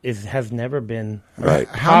has never been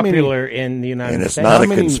popular in the United States. And it's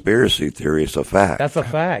not a conspiracy theory; it's a fact. That's a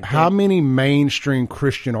fact. How many mainstream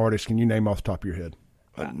Christian artists can you name off the top of your head?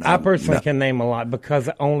 I personally can name a lot because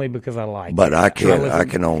I like but it. I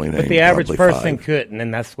can only name. But the average person 5. couldn't,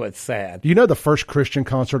 and that's what's sad. Do you know the first Christian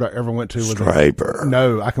concert I ever went to was Striper?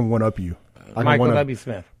 No, I can one up you. Michael W.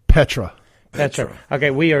 Smith. Petra.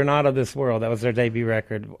 Okay, We Are Not of This World. That was their debut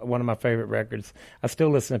record. One of my favorite records. I still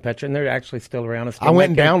listen to Petra, and they're actually still around. I went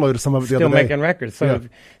and downloaded some of it the other day. Still making records.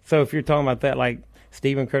 So, if you're talking about that, like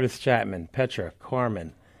Stephen Curtis Chapman, Petra,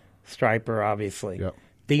 Carmen, Striper, obviously. Yep.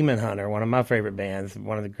 Demon Hunter, one of my favorite bands,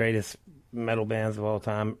 one of the greatest metal bands of all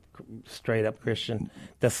time, straight up Christian.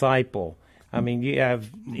 Disciple. I mean, you have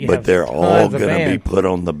but they're all tons of going to be bands. put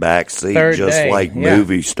on the back seat Third just day, like yeah.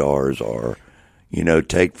 movie stars are. You know,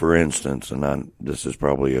 take for instance, and this is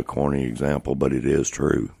probably a corny example, but it is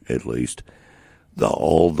true, at least.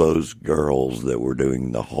 All those girls that were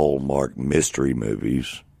doing the Hallmark mystery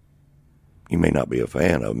movies, you may not be a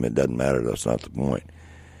fan of them. It doesn't matter. That's not the point.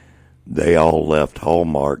 They all left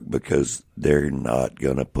Hallmark because they're not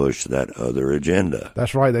going to push that other agenda.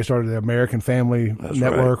 That's right. They started the American Family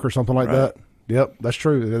Network right. or something like that. Yep, that's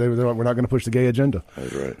true. They're like, we're not going to push the gay agenda.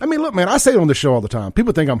 That's right. I mean, look, man, I say it on this show all the time.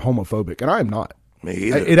 People think I'm homophobic, and I am not. Me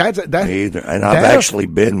either. Me either. And I've actually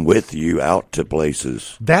been with you out to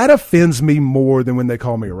places. That offends me more than when they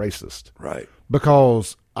call me a racist. Right.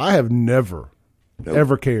 Because I have never,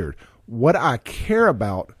 ever cared. What I care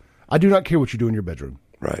about, I do not care what you do in your bedroom.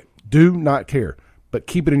 Right. Do not care. But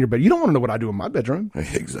keep it in your bed. You don't want to know what I do in my bedroom.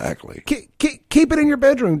 Exactly. Keep it in your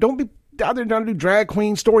bedroom. Don't be out there trying to do drag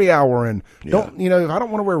queen story hour and don't, you know, if I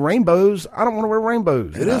don't want to wear rainbows, I don't want to wear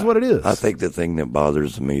rainbows. It is what it is. I think the thing that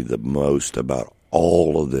bothers me the most about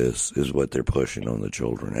all of this is what they're pushing on the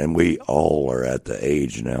children. And we all are at the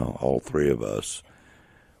age now, all three of us,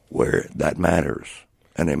 where that matters.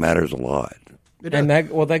 And it matters a lot. And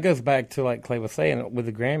that goes back to, like Clay was saying, with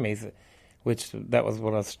the Grammys, which that was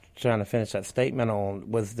what I was trying to finish that statement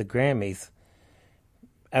on, was the Grammys,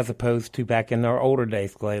 as opposed to back in our older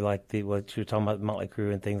days, Clay, like what you were talking about, Motley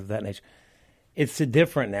Crue and things of that nature. It's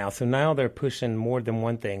different now. So now they're pushing more than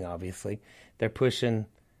one thing, obviously. They're pushing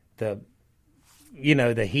the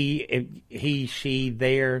he, she,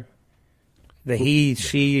 their, you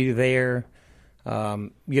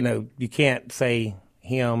can't say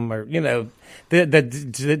him or,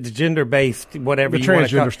 the gender-based, whatever The you want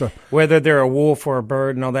to call transgender stuff. whether they're a wolf or a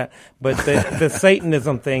bird and all that. But the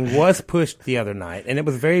Satanism thing was pushed the other night, and it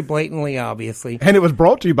was very blatantly, obviously. And it was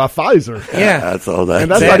brought to you by Pfizer. Yeah. That's all that.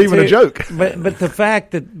 And that's That not even a too. joke. But the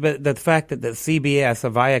fact that the CBS, a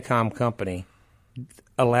Viacom company,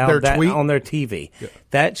 allowed Their that tweet? on their TV,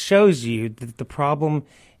 that shows you that the problem.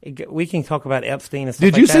 We can talk about Epstein and stuff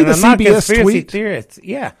Did like you that. see and the I'm not a CBS conspiracy tweet? theorist.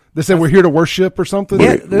 Yeah. They said we're here to worship or something.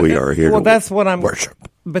 We are here Well, to that's what I'm worship.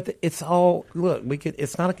 But it's all look.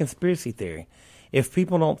 It's not a conspiracy theory. If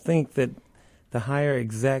people don't think that the higher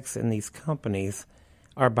execs in these companies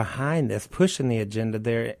are behind this, pushing the agenda,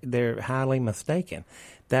 they're highly mistaken.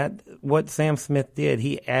 That what Sam Smith did,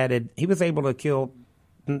 he was able to kill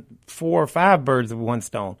 4 or 5 birds with one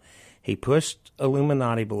stone. He pushed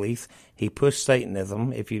Illuminati beliefs. He pushed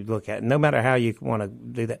Satanism. If you look at it, no matter how you want to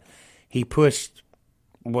do that, he pushed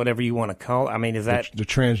whatever you want to call it. I mean, is that the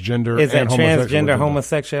transgender? is that and transgender homosexual?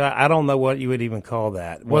 homosexual? I don't know what you would even call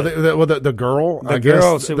that. Well, the girl, The I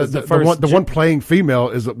girl, guess, she was the the first one playing female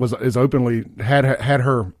is openly had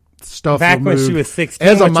her stuff back when removed she was 16,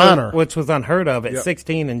 as a minor. which was unheard of at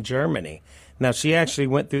 16 in Germany. Now she actually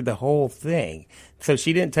went through the whole thing, so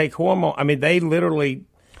she didn't take hormone. I mean, they literally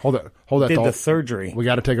Hold that did thought. the surgery. We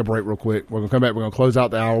got to take a break real quick. We're going to come back. We're going to close out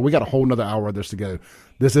the hour. We got a whole nother hour of this to go.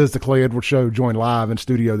 This is the Clay Edwards Show, joined live in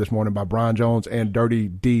studio this morning by Brian Jones and Dirty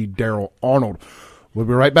D. Daryl Arnold. We'll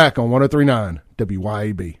be right back on 103.9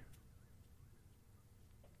 WYAB.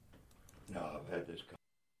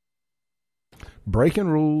 Breaking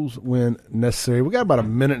rules when necessary. We got about a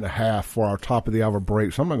minute and a half for our top of the hour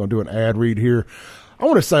break, so I'm not going to do an ad read here. I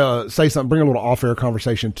want to say something, bring a little off-air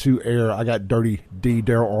conversation to air. I got Dirty D,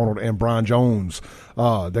 Daryl Arnold, and Brian Jones.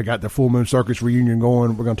 They got the Full Moon Circus reunion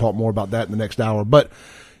going. We're going to talk more about that in the next hour. But,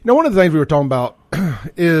 one of the things we were talking about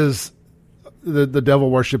is the devil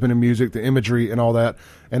worship in the music, the imagery, and all that.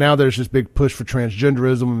 And now there's this big push for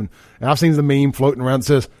transgenderism. And I've seen the meme floating around that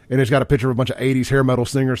says, and it's got a picture of a bunch of 80s hair metal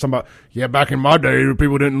singers. Something about, back in my day,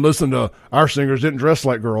 people didn't listen to, our singers didn't dress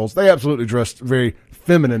like girls. They absolutely dressed very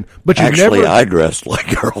feminine. But you Actually, never, I dressed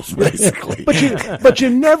like girls, basically. but you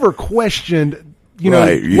never questioned,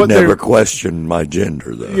 right. You what never questioned my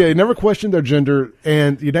gender, though. Yeah, you never questioned their gender,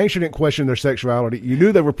 and you dang sure didn't question their sexuality. You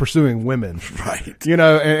knew they were pursuing women. Right.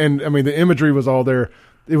 And I mean, the imagery was all there.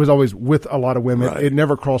 It was always with a lot of women. Right. It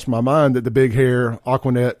never crossed my mind that the big hair,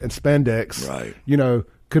 Aquanet, and spandex, right.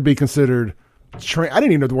 Could be considered I didn't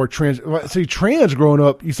even know the word trans. See, trans growing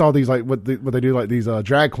up, you saw these like what they do, like these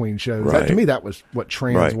drag queen shows. Right. That, to me, that was what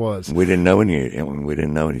trans was. We didn't know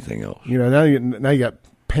anything else. Now you got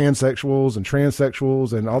pansexuals and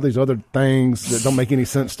transsexuals and all these other things that don't make any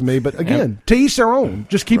sense to me. But again, to each their own.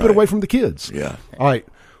 Just keep it away from the kids. Yeah. All right.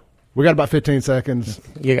 We got about 15 seconds.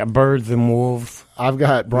 You got birds and wolves. I've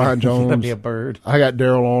got Brian Jones. That'd be a bird. I got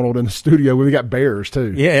Daryl Arnold in the studio. We got bears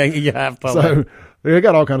too. Yeah, you have to. So they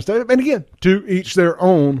got all kinds of stuff. And again, to each their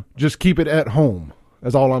own. Just keep it at home.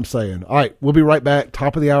 That's all I'm saying. All right. We'll be right back.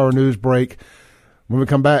 Top of the hour news break. When we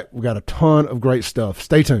come back, we got a ton of great stuff.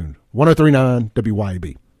 Stay tuned. 103.9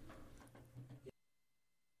 WYAB.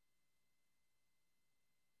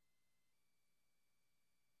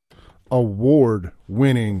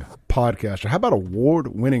 Award-winning podcaster. How about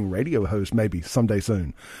award-winning radio host maybe someday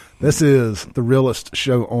soon? This is The Realest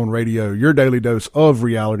Show on Radio, your daily dose of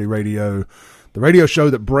reality radio, the radio show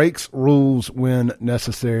that breaks rules when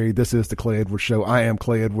necessary. This is The Clay Edwards Show. I am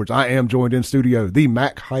Clay Edwards. I am joined in studio, the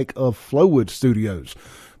Mac Hike of Flowood Studios,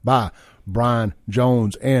 by Brian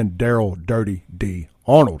Jones and Daryl Dirty D.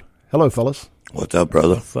 Arnold. Hello, fellas. What's up,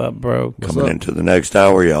 brother? What's up, bro? Coming into the next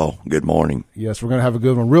hour, y'all. Good morning. Yes, we're going to have a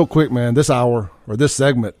good one. Real quick, man, this hour, or this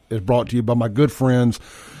segment, is brought to you by my good friends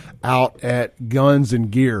out at Guns and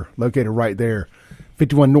Gear, located right there,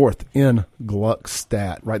 51 North in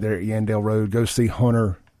Gluckstadt, right there at Yandell Road. Go see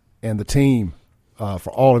Hunter and the team for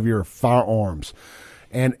all of your firearms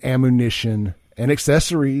and ammunition and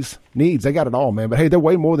accessories needs. They got it all, man. But, hey, they're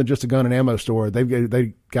way more than just a gun and ammo store.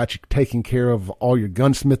 They got you taking care of all your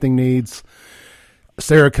gunsmithing needs,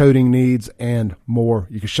 Cerakoting needs, and more.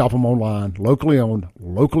 You can shop them online, locally owned,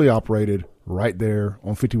 locally operated, right there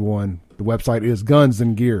on 51. The website is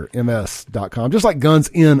gunsandgearms.com, just like Guns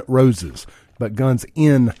N' Roses, but Guns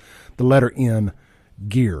in the letter N,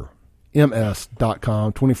 gear,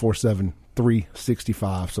 ms.com, 24/7,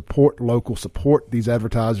 365. Support local, support these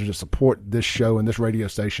advertisers, and support this show and this radio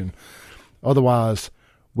station. Otherwise,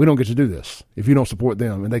 we don't get to do this if you don't support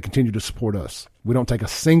them and they continue to support us. We don't take a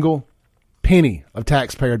single penny of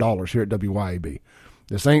taxpayer dollars here at WYAB.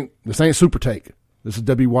 This ain't Super Take. This is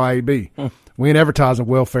WYAB. We ain't advertising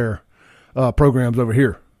welfare programs over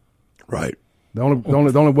here. Right. The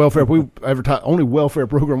only welfare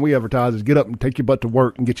program we advertise is get up and take your butt to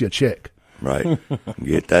work and get you a check. Right.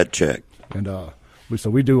 Get that check. And so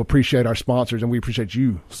we do appreciate our sponsors, and we appreciate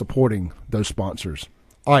you supporting those sponsors.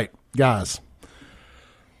 All right, guys.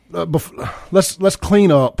 Let's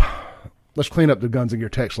clean up. Let's clean up the Guns and Gear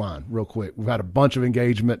text line real quick. We've had a bunch of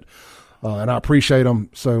engagement, and I appreciate them.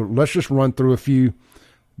 So let's just run through a few.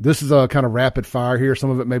 This is a kind of rapid fire here. Some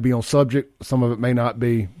of it may be on subject. Some of it may not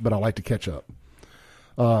be, but I like to catch up.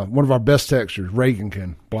 One of our best texters,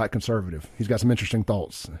 Reagankin, black conservative. He's got some interesting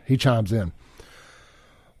thoughts. He chimes in.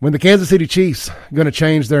 When the Kansas City Chiefs going to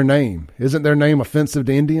change their name, isn't their name offensive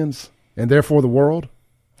to Indians and therefore the world?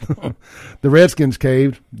 The Redskins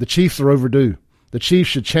caved. The Chiefs are overdue. The Chiefs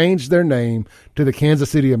should change their name to the Kansas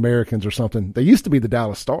City Americans or something. They used to be the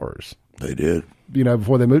Dallas Stars. They did.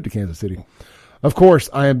 Before they moved to Kansas City. Of course,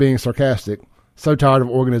 I am being sarcastic. So tired of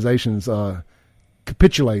organizations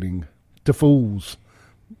capitulating to fools.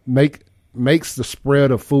 Makes the spread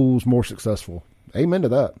of fools more successful. Amen to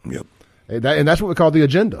that. Yep. And that's what we call the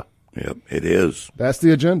agenda. Yep, it is. That's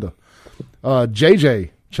the agenda. JJ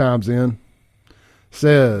chimes in,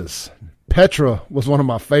 says, Petra was one of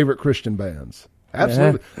my favorite Christian bands.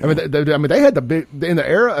 Absolutely. Yeah. I mean, they had the big in the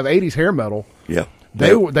era of '80s hair metal. Yeah,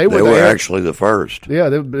 they were actually the first. Yeah,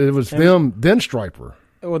 it was them. Then Stryper.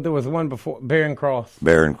 Well, there was one before Barron Cross.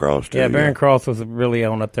 Barron Cross, too. Yeah, Barron Cross was really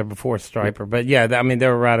on up there before Stryper. But yeah, I mean, they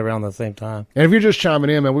were right around the same time. And if you're just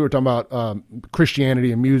chiming in, man, we were talking about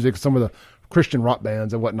Christianity and music, some of the Christian rock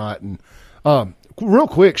bands and whatnot. And real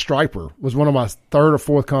quick, Stryper was one of my third or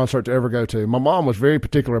fourth concerts to ever go to. My mom was very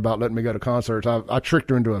particular about letting me go to concerts. I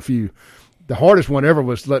tricked her into a few. The hardest one ever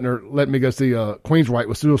was letting me go see Queensryche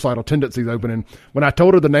with Suicidal Tendencies opening. When I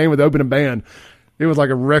told her the name of the opening band, it was like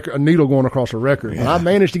a needle going across a record. Yeah. And I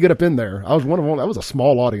managed to get up in there. I was one of them. That was a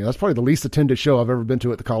small audience. That's probably the least attended show I've ever been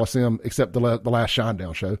to at the Coliseum, except the last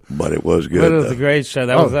Shinedown show. But it was good. But it was a great show.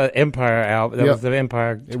 That was the Empire album. That was the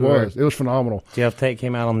Empire tour. It was phenomenal. Jeff Tate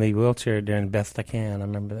came out on the wheelchair during Best I Can. I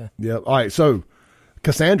remember that. Yeah. All right. So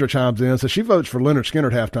Cassandra chimes in. So she votes for Leonard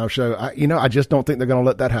Skinner at halftime show. I just don't think they're going to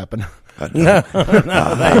let that happen. No,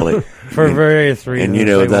 for various reasons.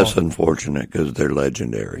 And that's unfortunate because they're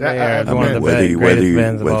legendary. Whether you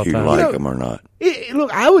like them or not.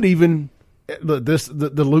 Look, I would even this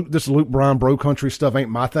Luke Bryan bro country stuff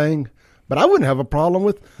ain't my thing, but I wouldn't have a problem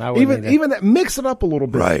with even that. Mix it up a little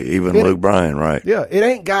bit, right? Luke Bryan, right? Yeah, it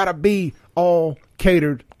ain't gotta be all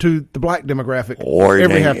catered to the black demographic, or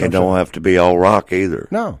it don't have to be all rock either.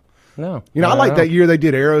 No. I like that year they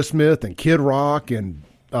did Aerosmith and Kid Rock and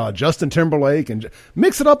Justin Timberlake, and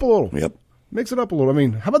mix it up a little. Yep. Mix it up a little. I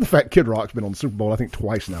mean, how about the fact Kid Rock's been on the Super Bowl, I think,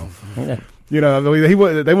 twice now. They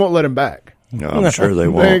won't let him back. No, I'm sure they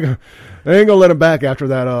won't. They ain't gonna let him back after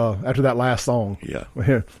that last song. Yeah.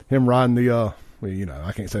 Him riding the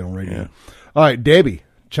I can't say it on radio. Yeah. All right, Debbie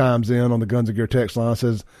chimes in on the Guns and Gear text line,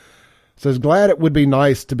 says glad it would be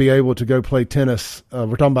nice to be able to go play tennis.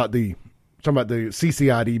 We're talking about the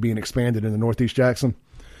CCID being expanded in the Northeast Jackson.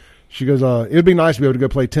 She goes, it would be nice to be able to go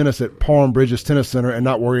play tennis at Palm Bridges Tennis Center and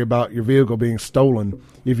not worry about your vehicle being stolen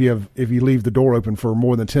if you leave the door open for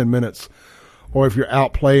more than 10 minutes, or if you're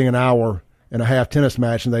out playing an hour and a half tennis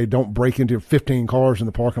match and they don't break into 15 cars in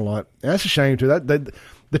the parking lot. And that's a shame too.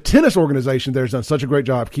 The tennis organization there has done such a great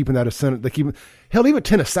job keeping that hell, even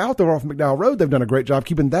Tennis South over off McDowell Road, they've done a great job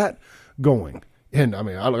keeping that going. And I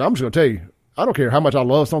mean, I'm just going to tell you, I don't care how much I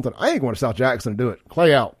love something. I ain't going to South Jackson to do it.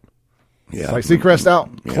 Clay out. Yeah. Like Seacrest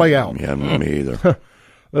out, Clay out. Yeah, me either.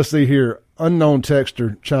 Let's see here. Unknown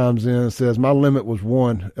texter chimes in and says, my limit was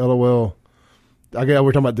 1. LOL. I guess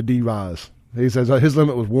we're talking about the DUIs. He says his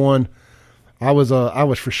limit was 1. I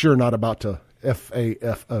was for sure not about to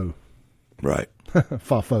FAFO. Right.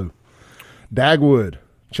 FAFO. Dagwood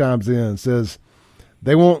chimes in and says,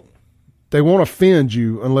 they won't offend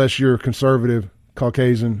you unless you're conservative,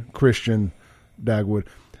 Caucasian, Christian, Dagwood.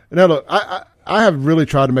 Now look, I have really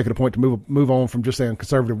tried to make it a point to move on from just saying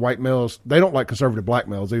conservative white males. They don't like conservative black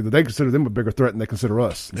males either. They consider them a bigger threat than they consider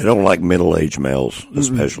us. They don't like middle-aged males,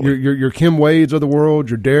 especially. Your Kim Wades of the world,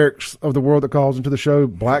 your Derricks of the world that calls into the show,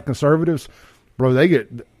 black conservatives, bro,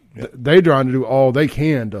 they're trying to do all they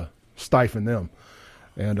can to stifle them.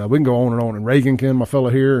 And we can go on and on. And Reagan, my fellow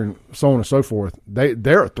here, and so on and so forth.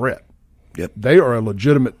 They're a threat. Yep. They are a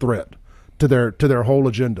legitimate threat to their whole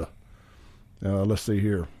agenda. Let's see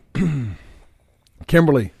here.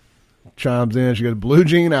 Kimberly chimes in. She goes, Blue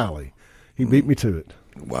Jean Alley. He beat me to it.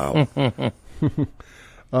 Wow.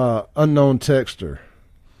 Unknown texter.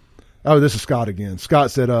 Oh, this is Scott again.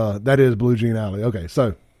 Scott said, that is Blue Jean Alley. Okay,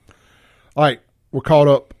 so, all right, we're caught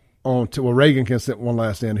up on to, well, Reagan can send one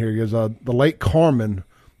last in here. He goes, the late Carmen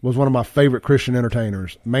was one of my favorite Christian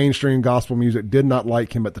entertainers. Mainstream gospel music did not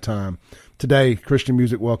like him at the time. Today, Christian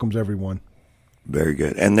music welcomes everyone. Very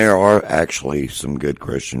good. And there are actually some good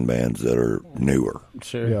Christian bands that are newer.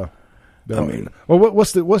 Sure. Yeah. I mean, well,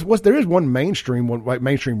 there is one mainstream one, like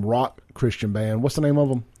mainstream rock Christian band. What's the name of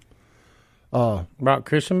them? Rock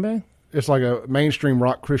Christian band? It's like a mainstream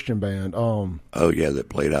rock Christian band. oh yeah, that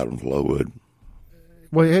played out in Flowwood.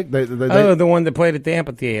 Well, heck, they the one that played at the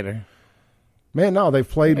amphitheater. Man, no, they've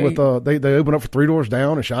played with they open up for Three Doors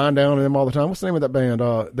Down and Shine Down and them all the time. What's the name of that band?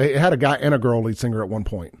 They had a guy and a girl lead singer at one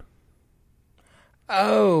point.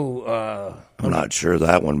 Oh, I'm not sure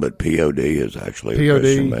that one, but POD is actually a POD.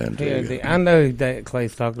 Christian band too. yeah, I know that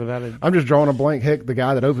Clay's talking about it. I'm just drawing a blank. Heck, the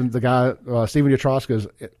guy that opened Stephen Yatroska's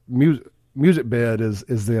music bed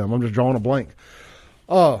is them. I'm just drawing a blank.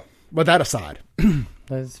 But that aside, real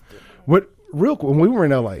quick, when we were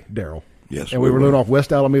in L.A., Daryl. Yes, and we were living off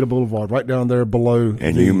West Alameda Boulevard, right down there below.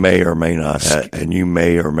 And you may or may not have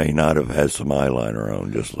had some eyeliner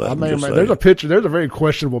on. There's a picture. There's a very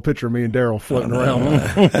questionable picture of me and Daryl floating around.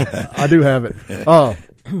 I do have it.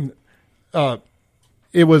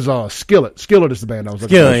 It was Skillet. Skillet is the band I was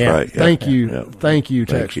looking for. Yeah. Right, yeah. Thank you,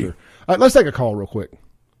 Texter. you. All right, let's take a call real quick.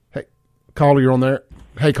 Hey, caller, you're on there.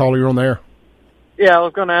 Hey, caller, you're on there. Yeah, I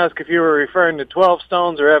was going to ask if you were referring to 12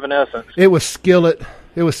 Stones or Evanescence. It was Skillet.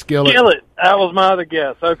 Skillet. That was my other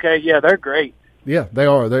guess. Okay, yeah, they're great. Yeah, they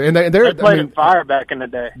are. They played in Fire back in the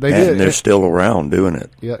day. They did. And they're still around doing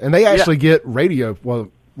it. Yeah, and they actually get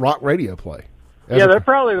rock radio play. Yeah, they're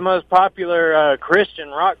probably the most popular Christian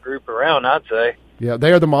rock group around, I'd say. Yeah,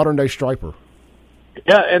 they are the modern day Stryper.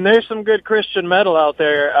 Yeah, and there's some good Christian metal out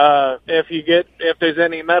there. If there's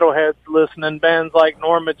any metalheads listening, bands like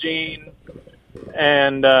Norma Jean,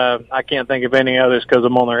 and I can't think of any others because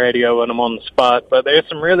I'm on the radio and I'm on the spot. But there's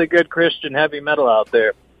some really good Christian heavy metal out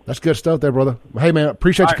there. That's good stuff there, brother. Hey, man,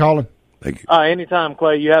 appreciate you calling. Thank you. Anytime,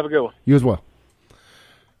 Clay. You have a good one. You as well.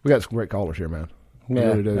 We got some great callers here, man. Yeah,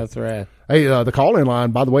 really do. that's right. Hey, the call-in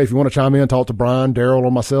line, by the way, if you want to chime in, talk to Brian, Daryl,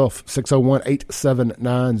 or myself,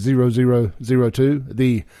 601-879-0002.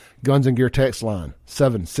 The Guns and Gear text line,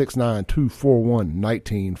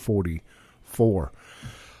 769-241-1944.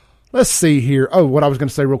 Let's see here. Oh, what I was going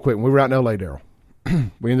to say real quick. When we were out in L.A., Daryl,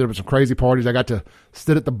 we ended up with some crazy parties. I got to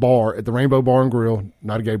sit at the bar, at the Rainbow Bar and Grill,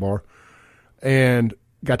 not a gay bar, and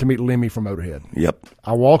got to meet Lemmy from Motorhead. Yep.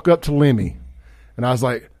 I walk up to Lemmy, and I was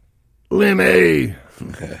like, Lemmy.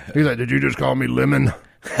 He's like, did you just call me Lemon? And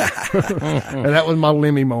that was my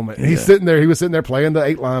Lemmy moment. And he was sitting there playing the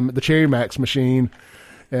 8-line, the Cherry Max machine.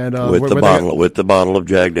 And with the bottle of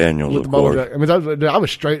Jack Daniels, of course. I mean, I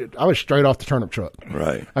was straight off the turnip truck.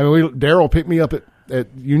 Right. I mean, Daryl picked me up at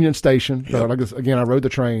Union Station. Yep. Again, I rode the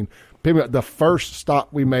train. Picked me up. The first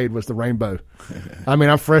stop we made was the Rainbow. I mean,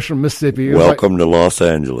 I'm fresh from Mississippi. Welcome to Los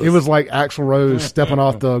Angeles. It was like Axl Rose stepping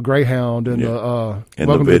off the Greyhound in the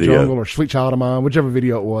Welcome to the Jungle or Sweet Child of Mine, whichever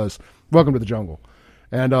video it was. Welcome to the Jungle.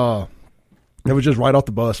 And it was just right off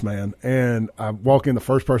the bus, man. And I walk in, the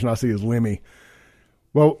first person I see is Lemmy.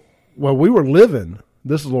 Well, Well, we were living.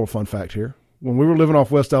 This is a little fun fact here. When we were living off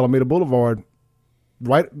West Alameda Boulevard,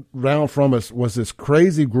 right down from us was this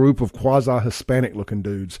crazy group of quasi-Hispanic looking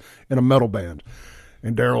dudes in a metal band.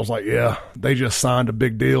 And Daryl's like, yeah, they just signed a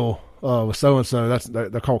big deal with so-and-so.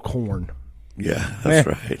 They're called Korn. Yeah, that's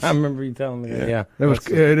right. I remember you telling me that. Yeah.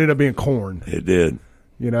 It ended up being Korn. It did.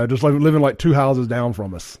 Just like living like 2 houses down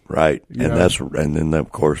from us. Right. And then,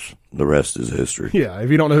 of course, the rest is history. Yeah,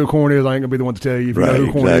 if you don't know who Korn is, I ain't going to be the one to tell you. If you know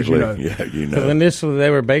who Korn is, you know. Yeah, you know. Because initially they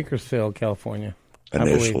were Bakersfield, California.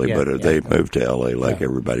 Initially, but they moved to L.A. like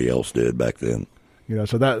everybody else did back then.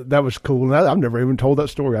 So that was cool. And I've never even told that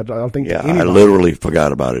story. I don't think anybody. I literally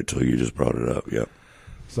forgot about it till you just brought it up. Yep.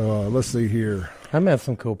 So let's see here. I met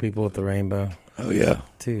some cool people at the Rainbow. Oh, yeah.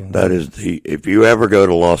 Too. That is if you ever go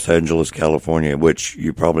to Los Angeles, California, which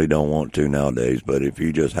you probably don't want to nowadays, but if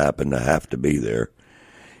you just happen to have to be there,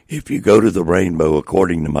 if you go to the Rainbow,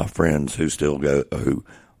 according to my friends who still go, who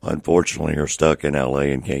unfortunately are stuck in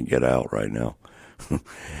L.A. and can't get out right now,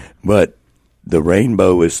 but the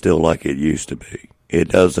Rainbow is still like it used to be. It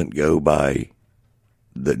doesn't go by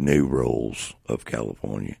the new rules of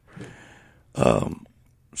California.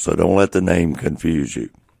 So don't let the name confuse you.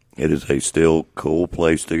 It is a still cool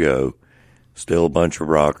place to go. Still a bunch of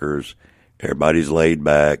rockers. Everybody's laid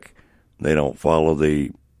back. They don't follow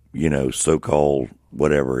the, so-called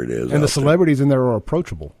whatever it is. And the celebrities in there are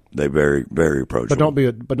approachable. They're very, very approachable.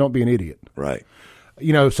 But don't be an idiot. Right.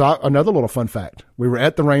 Another little fun fact. We were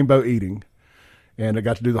at the Rainbow eating, and I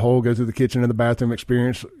got to do the whole go through the kitchen and the bathroom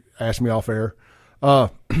experience. Asked me off air.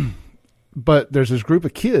 But there's this group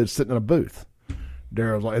of kids sitting in a booth.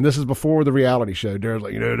 Daryl's like, and this is before the reality show. Daryl's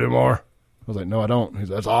like, you know who them are? I was like, no, I don't. He's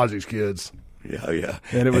like, that's Ozzy's kids. Yeah.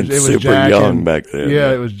 And it was super Jack young back then.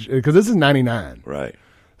 Yeah, it was because this is '99. Right.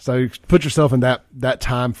 So you put yourself in that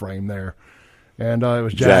time frame there, and it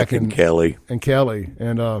was Jack and Kelly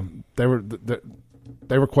and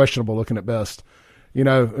they were questionable looking at best.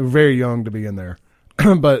 Very young to be in there,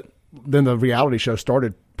 but then the reality show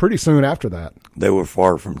started pretty soon after that. They were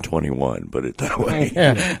far from 21, put it that way.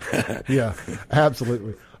 Yeah,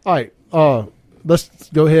 absolutely. All right, let's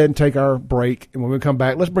go ahead and take our break, and when we come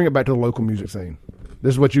back, let's bring it back to the local music scene.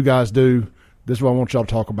 This is what you guys do. This is what I want y'all to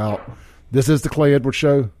talk about. This is the Clay Edwards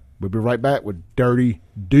Show. We'll be right back with Dirty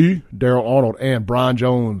D, Daryl Arnold, and Brian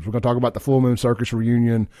Jones. We're going to talk about the Full Moon Circus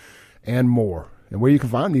reunion and more, and where you can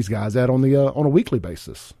find these guys at on a weekly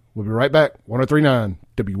basis. We'll be right back. 103.9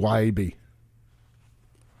 WYAB.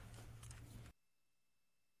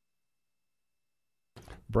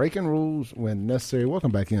 Breaking rules when necessary.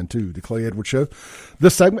 Welcome back into the Clay Edwards Show.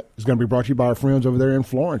 This segment is going to be brought to you by our friends over there in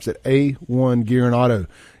Florence at A1 Gear and Auto.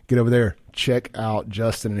 Get over there. Check out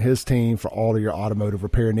Justin and his team for all of your automotive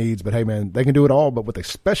repair needs. But, hey, man, they can do it all. But what they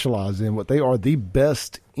specialize in, what they are the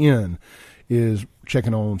best in, is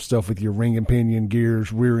checking on stuff with your ring and pinion,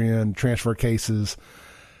 gears, rear end, transfer cases,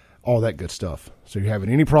 all that good stuff. So if you're having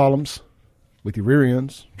any problems with your rear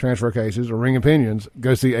ends, transfer cases, or ring and pinions,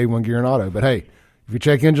 go see A1 Gear and Auto. But, hey, if your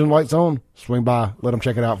check engine light's on, swing by, let them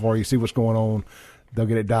check it out for you, see what's going on. They'll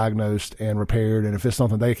get it diagnosed and repaired. And if it's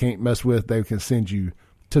something they can't mess with, they can send you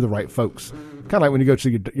to the right folks. Kind of like when you go to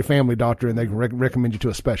see your family doctor and they can recommend you to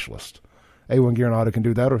a specialist. A1 Gear and Auto can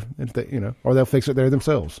do that, or if they, or they'll fix it there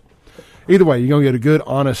themselves. Either way, you're going to get a good,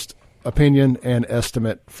 honest opinion and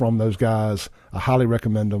estimate from those guys. I highly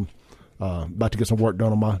recommend them. About to get some work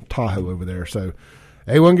done on my Tahoe over there. So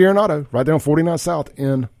A1 Gear and Auto, right there on 49 South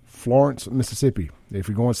in Florence, Mississippi. If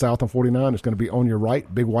you're going south on 49, it's going to be on your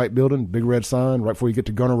right, big white building, big red sign, right before you get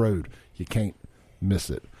to Gunner Road. You can't miss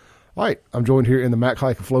it. All right, I'm joined here in the Mac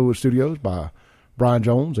Hike and Flowwood Studios by Brian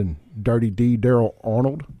Jones and Dirty D, Daryl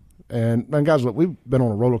Arnold. And guys, look, we've been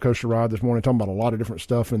on a roller coaster ride this morning, talking about a lot of different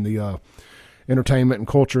stuff in the entertainment and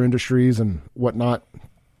culture industries and whatnot.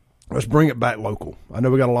 Let's bring it back local. I know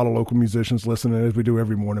we got a lot of local musicians listening, as we do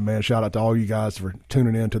every morning, man. Shout out to all you guys for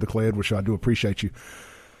tuning in to the Clay Edwards Show. I do appreciate you.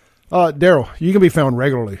 Daryl, you can be found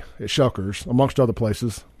regularly at Shuckers, amongst other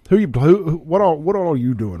places. What are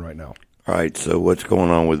you doing right now? All right, so what's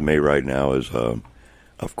going on with me right now is,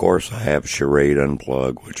 of course, I have Charade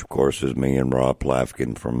Unplugged, which, of course, is me and Rob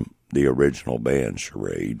Plafkin from the original band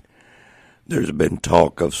Charade. There's been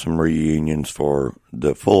talk of some reunions for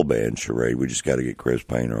the full band Charade. We just got to get Chris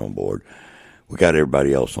Painter on board. We got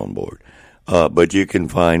everybody else on board. But you can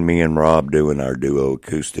find me and Rob doing our duo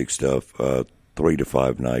acoustic stuff 3 to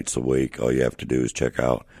 5 nights a week. All you have to do is check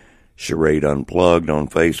out Charade Unplugged on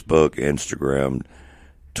Facebook, Instagram,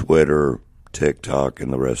 Twitter, TikTok,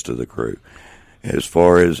 and the rest of the crew.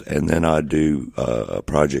 And then I do a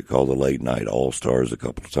project called the Late Night All-Stars a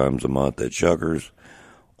couple of times a month at Shuckers,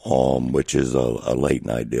 which is a late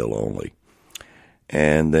night deal only.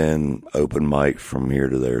 and then open mic from here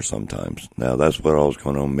to there sometimes. Now, that's what all's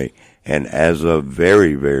going on with me. And as of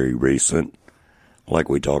very, very recent, like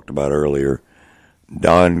we talked about earlier,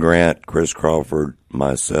 Don Grant, Chris Crawford,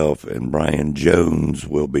 myself, and Brian Jones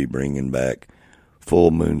will be bringing back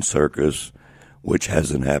Full Moon Circus, which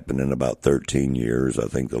hasn't happened in about 13 years. I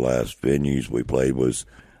think the last venues we played was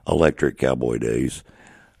Electric Cowboy Days.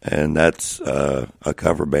 And that's a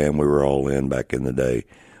cover band we were all in back in the day.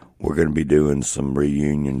 We're going to be doing some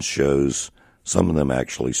reunion shows, some of them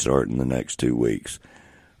actually start in the next 2 weeks,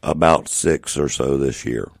 about 6 or so this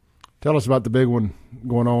year. Tell us about the big one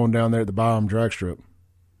going on down there at the Byram Drag Strip.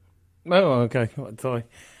 Oh, okay. Sorry.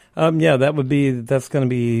 That's going to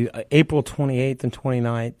be April 28th and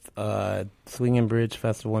 29th, Swinging Bridge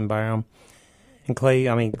Festival in Byram. And Clay.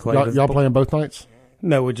 Y'all playing both nights?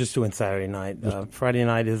 No, we're just doing Saturday night. Friday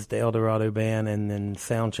night is the El Dorado Band, and then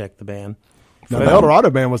Soundcheck the band. Now, the El Dorado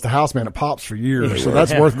Band was the house band at Pops for years, so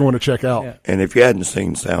that's worth going to check out. Yeah. And if you hadn't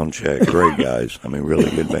seen Soundcheck, great guys. I mean, really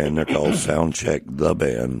good band. They're called Soundcheck the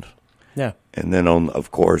Band. Yeah. And then,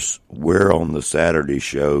 of course, we're on the Saturday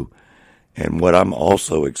show. And what I'm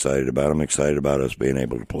also excited about, I'm excited about us being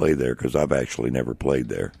able to play there because I've actually never played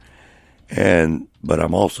there. But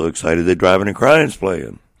I'm also excited that Driving and Crying's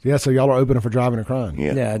playing. Yeah, so y'all are opening for Driving and Crying.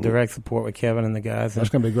 Yeah, direct support with Kevin and the guys. That's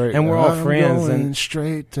going to be great. And we're all I'm friends. Going and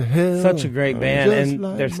straight to hell. Such a great band, and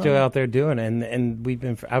like they're still out there doing it. And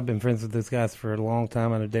I've been friends with those guys for a long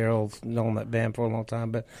time. I know Daryl's known that band for a long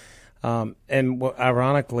time. But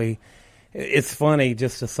ironically, it's funny,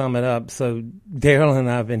 just to sum it up. So Daryl and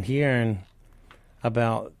I have been hearing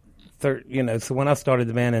about, so when I started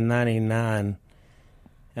the band in 99,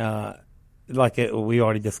 we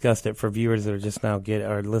already discussed it for viewers that are just now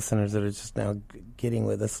our listeners that are just now getting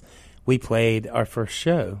with us. We played our first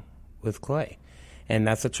show with Clay, and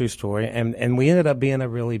that's a true story. And we ended up being a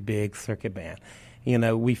really big circuit band.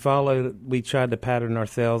 We tried to pattern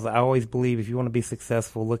ourselves. I always believe if you want to be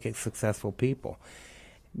successful, look at successful people.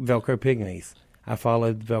 Velcro Pygmies. I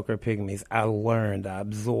followed Velcro Pygmies. I learned, I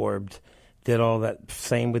absorbed, did all that.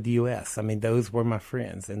 Same with the U.S. I mean, those were my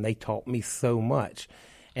friends, and they taught me so much.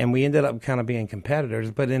 And we ended up kind of being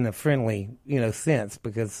competitors, but in a friendly, sense,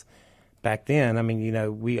 because back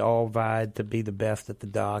then, we all vied to be the best at the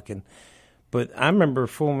dock. But I remember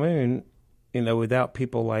Full Moon, without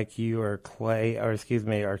people like you or Clay,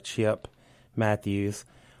 or Chip Matthews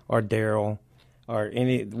or Daryl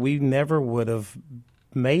we never would have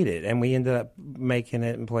made it. And we ended up making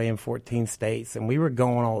it and playing 14 states, and we were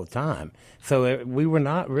going all the time. So we were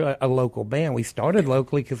not really a local band. We started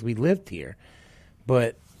locally because we lived here.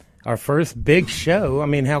 But our first big show,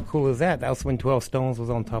 how cool is that? That was when 12 Stones was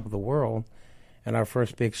on top of the world. And our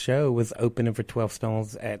first big show was opening for 12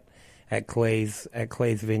 Stones at Clay's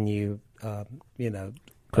venue,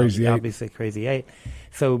 Crazy Eight. Obviously Crazy 8.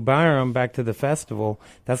 So Byram, back to the festival,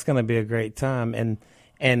 that's going to be a great time.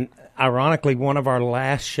 And ironically, one of our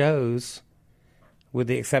last shows, with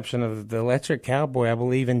the exception of the Electric Cowboy, I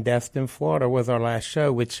believe in Destin, Florida, was our last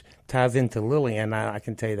show, which ties into Lillian. I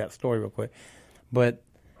can tell you that story real quick. But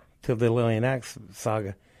to the Lillian Axe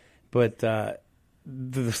saga. But the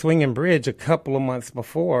Swinging Bridge a couple of months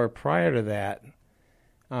prior to that,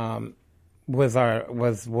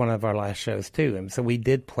 was one of our last shows too. And so we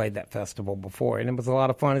did play that festival before, and it was a lot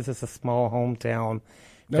of fun. It's just a small hometown,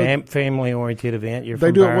 family-oriented event.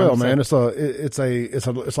 They do it well, man. It's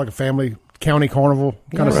like a family county carnival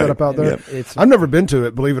kind of setup out there. Yep. I've never been to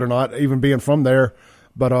it, believe it or not, even being from there.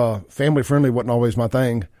 But family friendly wasn't always my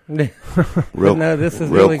thing.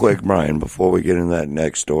 Real quick, Brian, before we get into that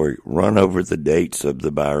next story, run over the dates of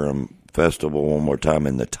the Byram Festival one more time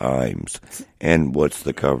and the times, and what's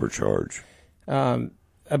the cover charge? I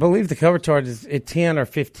believe the cover charge is at 10 or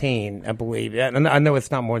 15, I believe. And I know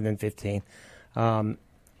it's not more than 15. And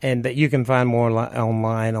that you can find more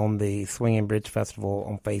online on the Swinging Bridge Festival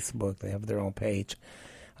on Facebook. They have their own page.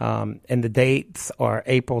 And the dates are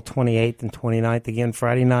April 28th and 29th, again,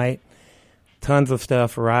 Friday night. Tons of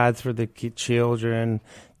stuff, rides for the children,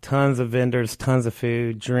 tons of vendors, tons of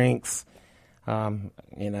food, drinks,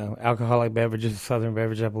 alcoholic beverages, Southern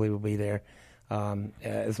Beverage, I believe, will be there,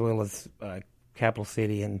 as well as Capital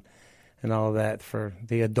City and all of that for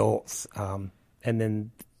the adults. And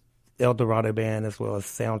then El Dorado Band as well as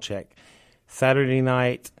Soundcheck. Saturday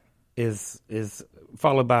night is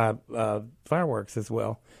followed by fireworks as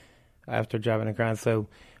well after Driving and Crying. So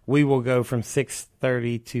we will go from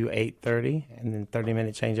 6:30 to 8:30, and then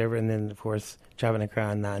 30-minute changeover, and then, of course, Driving and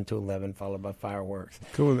Crying 9 to 11, followed by fireworks.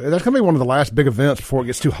 Cool. That's going to be one of the last big events before it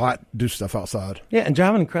gets too hot to do stuff outside. Yeah, and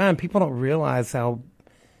Driving and Crying, people don't realize how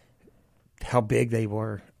big they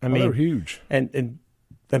were. They were huge. And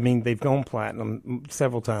I mean, they've gone platinum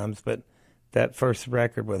several times, but that first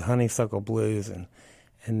record with Honeysuckle Blues and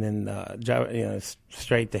then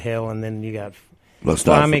Straight to Hell, and then you got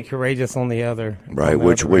Fly Me Courageous on the other. Right,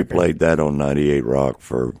 which we played that on 98 Rock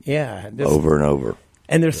for over and over.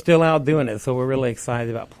 And they're still out doing it, so we're really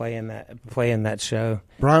excited about playing that show.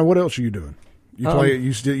 Brian, what else are you doing? You play?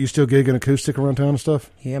 You still gigging acoustic around town and stuff?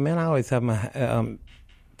 Yeah, man, I always have my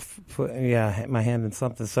my hand in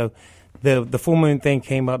something. So the Full Moon thing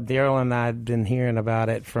came up. Daryl and I had been hearing about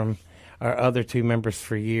it from our other two members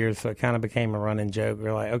for years, so it kind of became a running joke.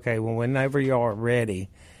 We're like, okay, well, whenever you are ready,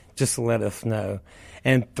 just let us know.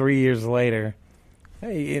 And 3 years later,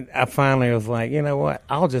 I finally was like, you know what?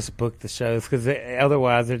 I'll just book the shows because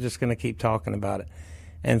otherwise they're just going to keep talking about it.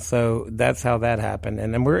 And so that's how that happened.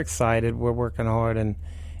 And then we're excited. We're working hard, and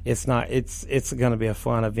it's going to be a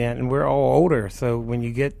fun event. And we're all older, so when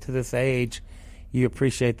you get to this age, you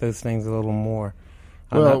appreciate those things a little more.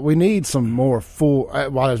 Well, we need some more full.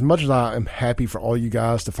 While as much as I am happy for all you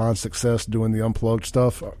guys to find success doing the unplugged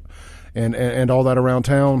stuff, and all that around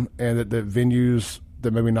town, and that venues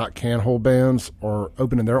that maybe not can hold bands are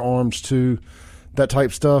opening their arms to that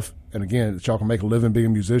type stuff. And again, that y'all can make a living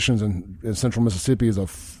being musicians in Central Mississippi is a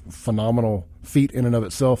phenomenal feat in and of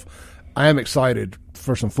itself. I am excited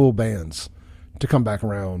for some full bands to come back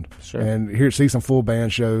around and see some full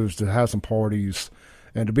band shows, to have some parties,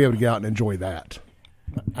 and to be able to get out and enjoy that.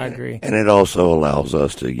 I agree. And it also allows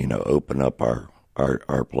us to, open up our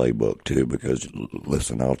playbook too, because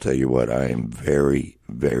listen, I'll tell you what, I am very,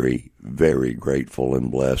 very, very grateful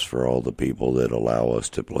and blessed for all the people that allow us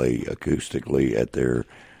to play acoustically at their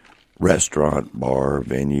restaurant, bar,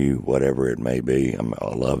 venue, whatever it may be.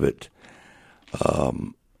 I love it.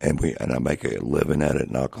 And I make a living at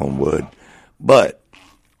it, knock on wood. But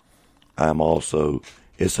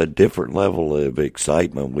it's a different level of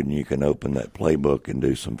excitement when you can open that playbook and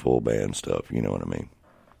do some full band stuff. You know what I mean?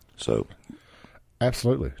 So,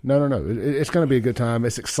 absolutely, no. It's going to be a good time.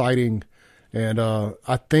 It's exciting, and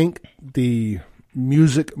I think the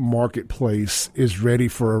music marketplace is ready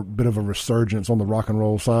for a bit of a resurgence on the rock and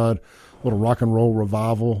roll side. A little rock and roll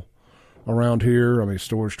revival around here. I mean,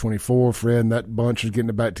 Storage 24, Fred, and that bunch is getting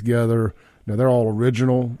it back together. Now, they're all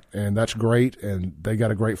original, and that's great, and they got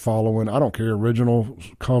a great following. I don't care, original,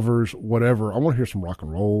 covers, whatever. I want to hear some rock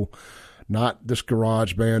and roll, not this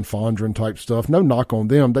garage band, Fondren type stuff. No knock on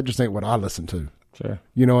them. That just ain't what I listen to. Sure.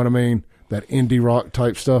 You know what I mean? That indie rock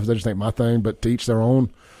type stuff, that just ain't my thing, but to each their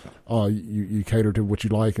own. You cater to what you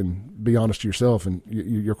like and be honest to yourself, and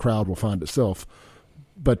your crowd will find itself.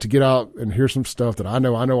 But to get out and hear some stuff that I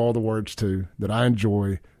know all the words to, that I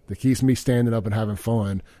enjoy, that keeps me standing up and having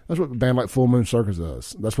fun. That's what a band like Full Moon Circus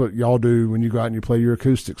does. That's what y'all do when you go out and you play your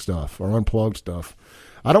acoustic stuff or unplugged stuff.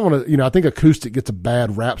 I don't want to, I think acoustic gets a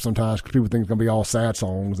bad rap sometimes because people think it's going to be all sad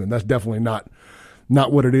songs, and that's definitely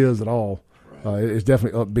not what it is at all. It's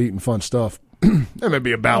definitely upbeat and fun stuff. There may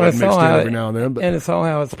be a ballad mixed in every now and then. But. And it's all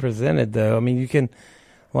how it's presented, though. I mean, you can,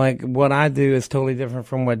 like, what I do is totally different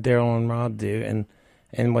from what Daryl and Rob do,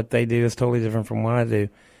 and what they do is totally different from what I do.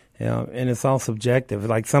 And it's all subjective.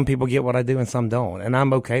 Like, some people get what I do and some don't, and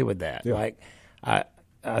I'm okay with that. Yeah. Like, I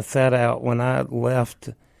sat out when I left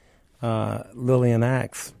Lillian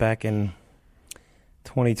Axe back in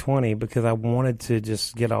 2020 because I wanted to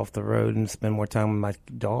just get off the road and spend more time with my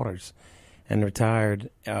daughters, and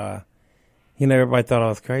retired. Everybody thought I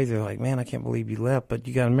was crazy. They're like, man, I can't believe you left. But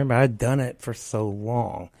you got to remember, I'd done it for so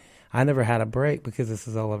long. I never had a break because this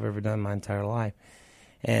is all I've ever done my entire life.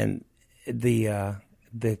 And the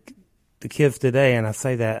kids today, and I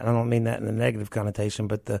say that, I don't mean that in a negative connotation,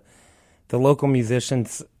 but the local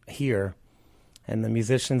musicians here and the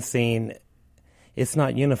musician scene, it's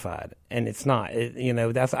not unified, and it's not.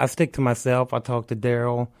 I stick to myself. I talk to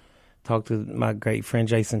Daryl, talk to my great friend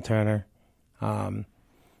Jason Turner, some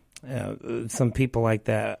people like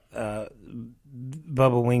that.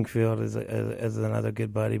 Bubba Wingfield is another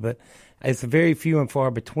good buddy, but it's very few and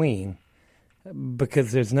far between.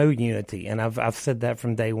 Because there's no unity, and I've said that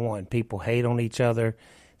from day one. People hate on each other.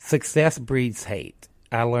 Success breeds hate.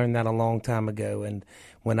 I learned that a long time ago. And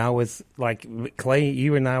when I was like Clay,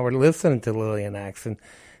 you and I were listening to Lillian Axe, and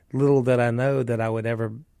little did I know that I would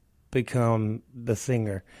ever become the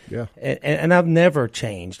singer. Yeah. And I've never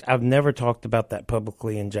changed. I've never talked about that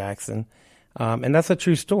publicly in Jackson. And that's a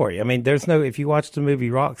true story. I mean, if you watch the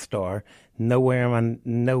movie Rockstar,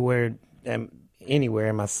 anywhere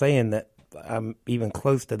am I saying that I'm even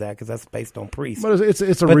close to that, because that's based on Priest. But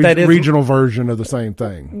it's a regional version of the same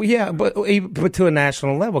thing. Yeah, but to a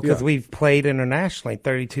national level, because we've played internationally,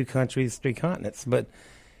 32 countries, 3 continents. But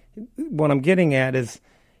what I'm getting at is,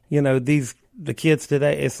 these the kids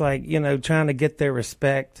today, it's like, trying to get their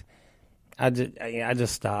respect. I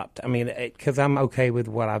just stopped. I mean, because I'm okay with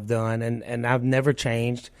what I've done, and I've never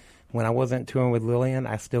changed. When I wasn't touring with Lillian,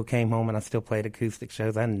 I still came home and I still played acoustic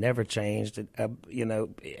shows. I never changed,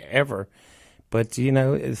 ever. But,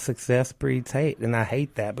 success breeds hate, and I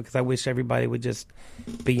hate that because I wish everybody would just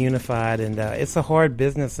be unified. And it's a hard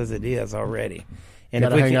business as it is already. And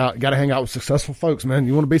Got to hang out with successful folks, man.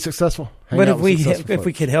 You want to be successful? But if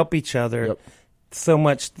we could help each other, yep. so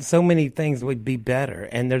many things would be better.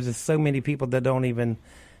 And there's just so many people that don't even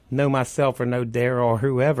know myself or know Daryl or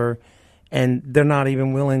whoever, and they're not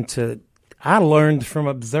even willing to. I learned from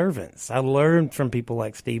observance. I learned from people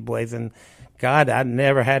like Steve Blaze, and God, I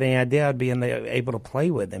never had any idea I'd be able to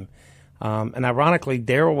play with him. And ironically,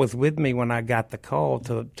 Daryl was with me when I got the call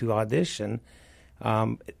to audition,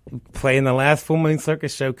 playing the last Full Moon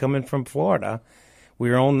Circus show coming from Florida.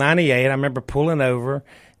 We were on 98. I remember pulling over.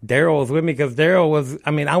 Daryl was with me because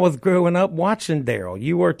I was growing up watching Daryl.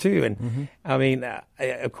 You were too. And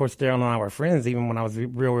of course, Daryl and I were friends even when I was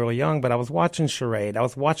real, real young, but I was watching Charade. I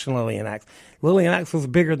was watching Lillian Axe. Lillian Axe was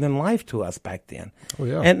bigger than life to us back then. Oh,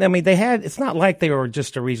 yeah. And it's not like they were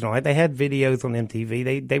just a regional. They had videos on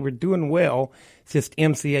MTV. They were doing well. It's just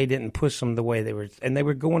MCA didn't push them the way they were. And they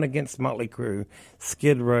were going against Motley Crue,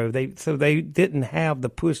 Skid Row. So they didn't have the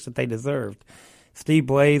push that they deserved. Steve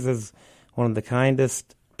Blaze is one of the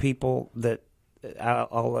kindest people that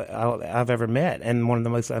I've ever met, and one of the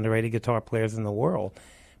most underrated guitar players in the world.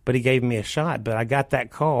 But he gave me a shot. But I got that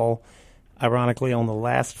call, ironically, on the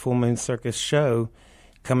last Full Moon Circus show,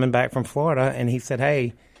 coming back from Florida, and he said,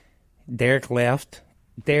 "Hey, Derek left,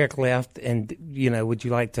 and would you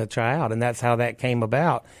like to try out?" And that's how that came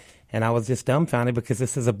about. And I was just dumbfounded because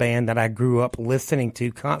this is a band that I grew up listening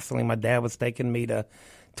to constantly. My dad was taking me to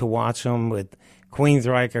watch them with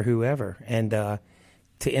Queensryche or whoever, and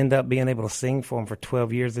to end up being able to sing for them for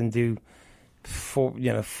 12 years and do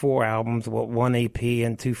four albums, one EP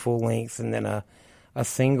and 2 full lengths, and then a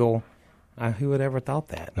single. Who would ever thought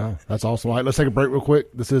that? No, that's awesome. All right, let's take a break real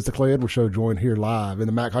quick. This is the Clay Edwards Show, joined here live in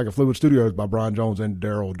the Mac Haik Fluid Studios by Brian Jones and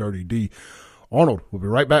Daryl Dirty D. Arnold. We'll be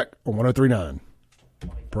right back on 103.9.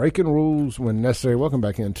 Breaking rules when necessary. Welcome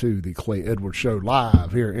back into the Clay Edwards Show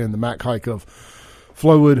live here in the Mac Haik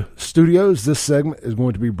Fluid Studios. This segment is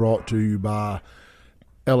going to be brought to you by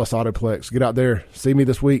Ellis Autoplex. Get out there. See me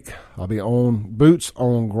this week. I'll be on boots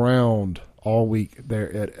on ground all week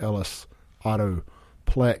there at Ellis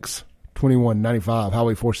Autoplex, 2195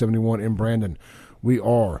 Highway 471 in Brandon. We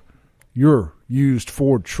are your used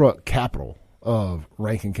Ford truck capital of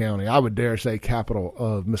Rankin County. I would dare say capital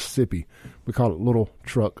of Mississippi. We call it Little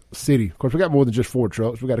Truck City. Of course, we got more than just Ford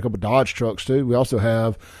trucks. We got a couple of Dodge trucks too. We also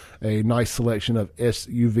have a nice selection of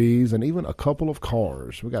SUVs and even a couple of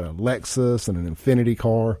cars. We got a Lexus and an Infiniti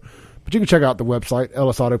car. But you can check out the website,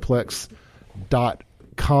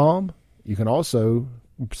 ellisautoplex.com. You can also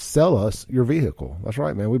sell us your vehicle. That's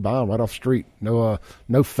right, man. We buy them right off the street. No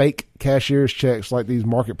fake cashier's checks like these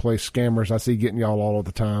marketplace scammers I see getting y'all all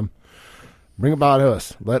the time. Bring it by to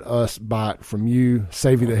us. Let us buy it from you.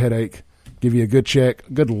 Save you the headache. Give you a good check,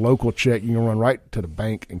 a good local check. You can run right to the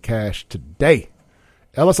bank and cash today.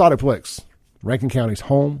 Ellis Autoplex, Rankin County's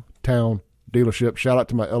hometown dealership. Shout out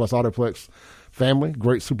to my Ellis Autoplex family.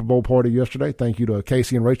 Great Super Bowl party yesterday. Thank you to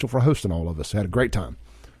Casey and Rachel for hosting all of us. Had a great time.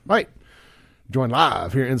 All right. Joined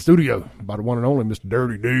live here in the studio by the one and only Mr.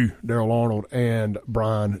 Dirty D, Daryl Arnold, and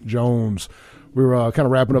Brian Jones. We were kind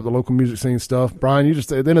of wrapping up the local music scene stuff. Brian, you just,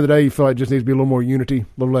 at the end of the day, you feel like it just needs to be a little more unity, a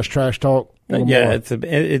little less trash talk. Yeah,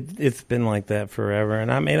 it's been like that forever. And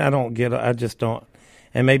I just don't.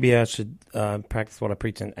 And maybe I should practice what I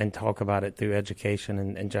preach and talk about it through education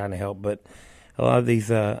and trying to help. But a lot of these,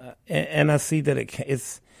 and I see that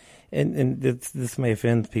it's, and this may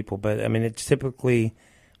offend people, but I mean, it's typically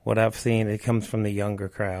what I've seen. It comes from the younger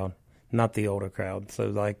crowd, not the older crowd. So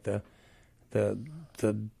like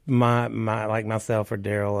my like myself or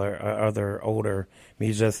Daryl or other older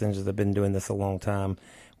musicians that have been doing this a long time,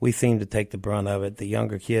 we seem to take the brunt of it. The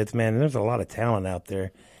younger kids, man, there's a lot of talent out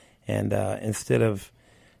there, and instead of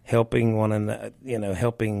helping one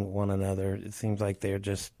another, it seems like they're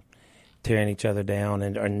just tearing each other down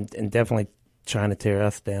and definitely trying to tear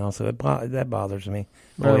us down. So that bothers me.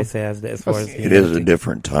 Always has. As far as it is a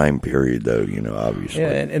different time period, though. Obviously.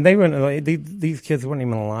 Yeah, and they weren't. These kids weren't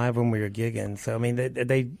even alive when we were gigging. So I mean,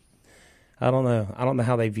 they I don't know. I don't know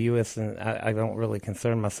how they view us, and I don't really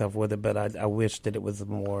concern myself with it. But I wish that it was a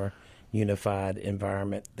more unified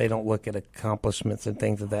environment. They don't look at accomplishments and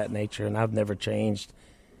things of that nature. And I've never changed.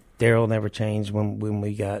 Daryl never changed when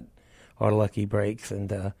we got our lucky breaks,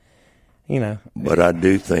 and But I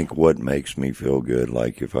do think what makes me feel good,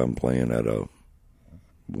 like if I'm playing at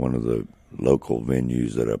one of the local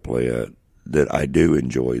venues that I play at, that I do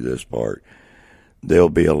enjoy this part. There'll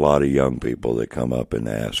be a lot of young people that come up and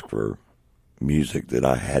ask for music that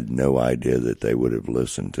I had no idea that they would have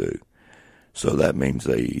listened to. So that means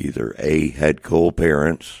they either A, had cool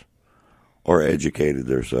parents or educated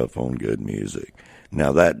themselves on good music.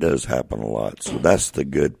 Now that does happen a lot, so that's the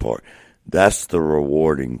good part. That's the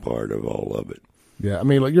rewarding part of all of it. Yeah, I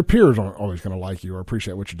mean, like your peers aren't always going to like you or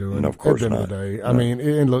appreciate what you're doing. And of course at the end not. of the day, No. I mean,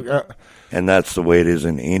 and look, And that's the way it is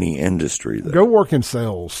in any industry. Though. go work in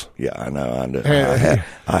sales. Yeah, I know. I Hey.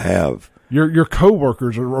 have. Your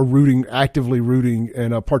coworkers are actively rooting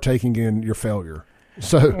and partaking in your failure.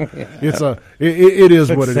 So it is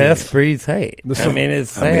what it Success is. breeds hate. I mean,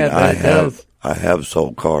 it's sad I that it does. have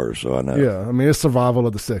sold cars, so I know. Yeah, I mean, it's survival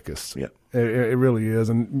of the sickest. Yeah. It really is,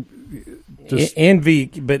 and just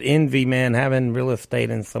Envy, man, having real estate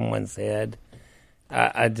in someone's head,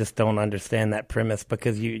 I just don't understand that premise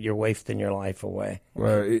because you're wasting your life away.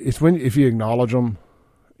 it's if you acknowledge them,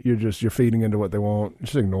 you're feeding into what they want.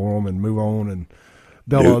 Just ignore them and move on, and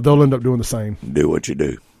they'll end up doing the same. Do what you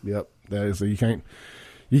do. Yep, that is you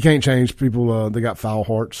can't change people. They got foul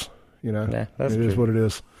hearts. Yeah, that's it is true. what it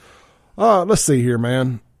is. Let's see here,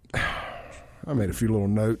 man. I made a few little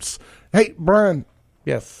notes. Hey, Brian,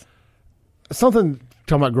 Yes. something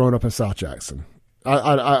talking about growing up in South Jackson.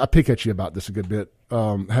 I pick at you about this a good bit.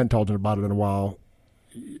 Hadn't talked about it in a while.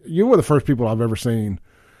 You were the first people I've ever seen.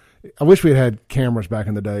 I wish we had cameras back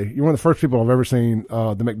in the day. You're one of the first people I've ever seen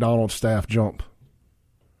the McDonald's staff jump.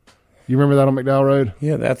 You remember that on McDowell Road?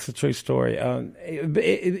 Yeah, that's a true story.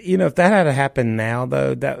 If that had happened now,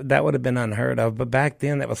 though, that would have been unheard of. But back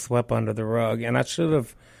then, that was swept under the rug, and I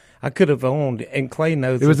could have owned. And Clay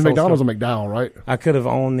knows It was this the McDonald's also. on McDowell, right? I could have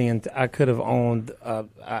owned I could have owned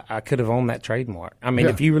that trademark. I mean,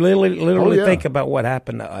 Yeah. if you literally yeah. think about what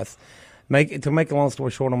happened to us, to make a long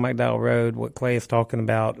story short, on McDowell Road, what Clay is talking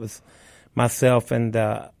about was myself and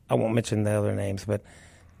I won't mention the other names, but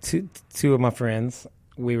two of my friends.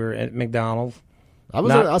 We were at McDonald's.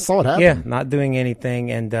 I saw it happen. Yeah, not doing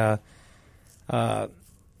anything, and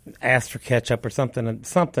asked for ketchup or something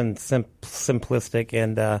simplistic,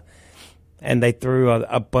 and they threw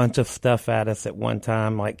a bunch of stuff at us at one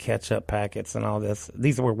time, like ketchup packets and all this.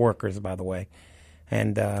 These were workers, by the way,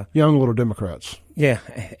 and Young little Democrats. yeah,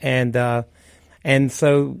 and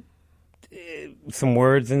so some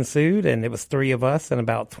words ensued, and it was three of us and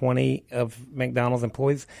about 20 of McDonald's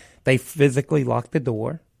employees. They physically locked the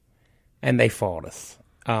door, and they fought us.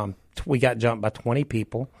 We got jumped by 20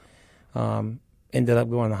 people. Ended up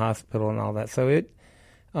going to the hospital and all that. So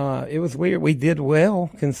it was weird. We did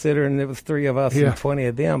well considering it was three of us Yeah. and 20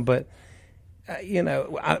 of them. But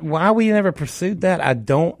why we never pursued that, I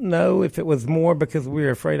don't know. If it was more because we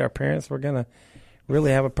were afraid our parents were going to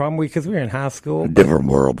really have a problem because we were in high school. Different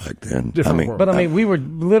world back then. Different world. But I mean, we were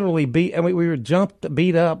literally beat. I mean, we were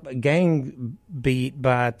beat up, gang beat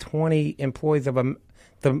by 20 employees of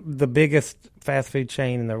the biggest fast food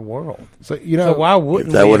chain in the world. So So why If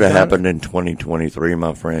wouldn't that we would have done it? happened in 2023,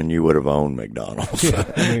 my friend, you would have owned McDonald's.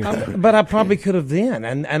 But I probably could have then,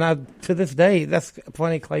 and I to this day, that's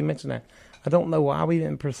funny. Clay mentioned that. I don't know why we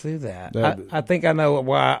didn't pursue that. I think I know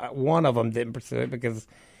why one of them didn't pursue it because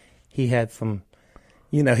he had some.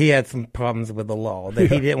 He had some problems with the law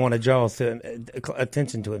that he didn't want to draw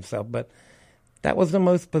attention to himself. But that was the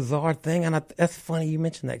most bizarre thing, and that's funny you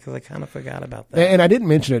mentioned that because I kind of forgot about that. And I didn't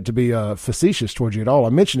mention it to be facetious towards you at all. I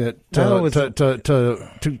mentioned it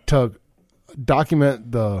to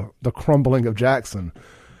document the crumbling of Jackson.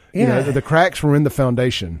 Yeah. The cracks were in the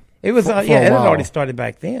foundation. It was for it a had while. already started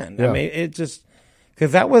back then. Yeah. I mean, it just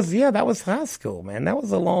because that was high school, man. That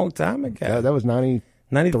was a long time ago. Yeah, that was 90.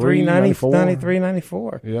 93, 94.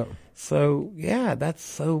 94. Yeah, So yeah, that's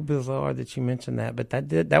so bizarre that you mentioned that, but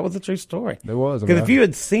that was a true story. it was. Because if you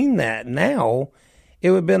had seen that now, it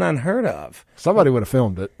would have been unheard of. Somebody would have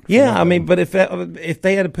filmed it. Yeah, I mean, but if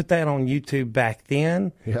they had to put that on YouTube back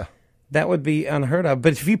then, Yeah. that would be unheard of.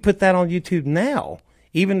 But if you put that on YouTube now,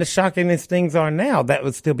 even the shockingest things are now, that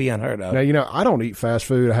would still be unheard of. Now, I don't eat fast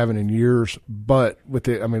food. I haven't in years, but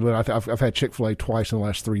I've had Chick-fil-A twice in the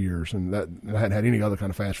last 3 years, and I hadn't had any other kind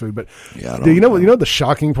of fast food. But Yeah, I do don't you know the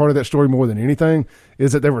shocking part of that story more than anything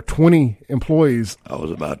is that there were 20 employees I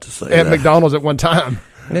was about to say at that. McDonald's at one time.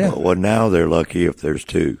 Yeah. Well, now they're lucky if there's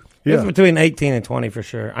two. It was Yeah. between 18 and 20 for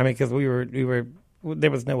sure. I mean, because we were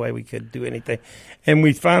there was no way we could do anything, and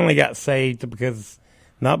we finally got saved because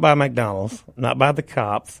not by McDonald's, not by the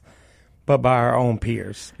cops, but by our own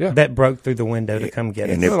peers that broke through the window to come get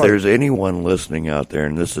us. And if there's anyone listening out there,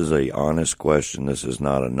 and this is a honest question, this is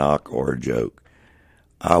not a knock or a joke,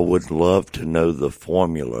 I would love to know the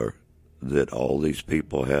formula that all these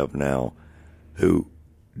people have now who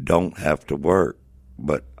don't have to work,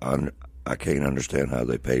 but I can't understand how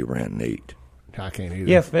they pay rent and eat. I can't either.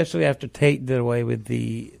 Yeah, especially after Tate did away with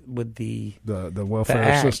the welfare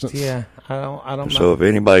assistance. Yeah, I don't know. So if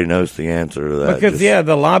anybody knows the answer to that, because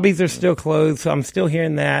the lobbies are still closed. So I'm still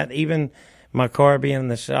hearing that. Even my car being in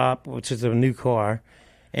the shop, which is a new car,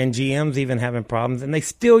 and GM's even having problems, and they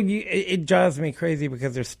still. It drives me crazy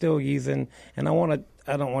because they're still using. And I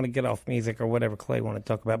don't want to get off music or whatever Clay want to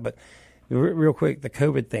talk about, but real quick, the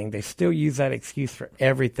COVID thing. They still use that excuse for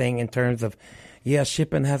everything in terms of. Yeah,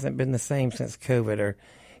 shipping hasn't been the same since COVID, or,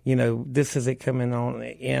 this isn't coming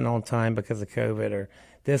on time because of COVID, or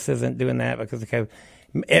this isn't doing that because of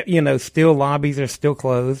COVID. Still lobbies are still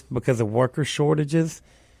closed because of worker shortages.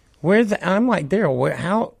 I'm like,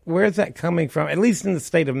 Daryl, where's that coming from? At least in the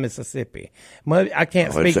state of Mississippi. I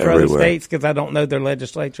can't speak for other states because I don't know their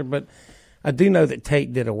legislature, but I do know that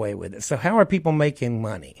Tate did away with it. So how are people making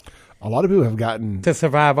money? A lot of people have gotten to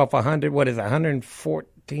survive off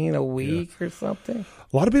 114 a week or something.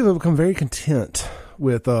 A lot of people have become very content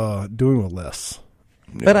with doing with less.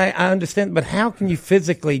 Yeah. But I understand. But how can you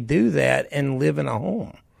physically do that and live in a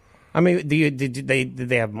home? I mean, did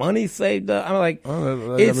they have money saved up? I'm like,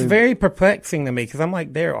 it's very perplexing to me because I'm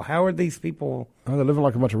like, Daryl, how are these people? They're living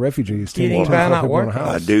like a bunch of refugees. Getting by not working.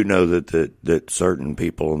 I do know that certain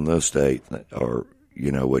people in this state are,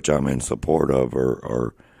 which I'm in support of,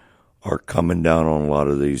 are coming down on a lot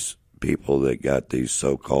of these people that got these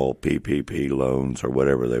so-called PPP loans or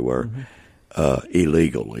whatever they were,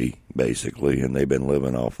 illegally, basically, and they've been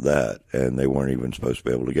living off that, and they weren't even supposed to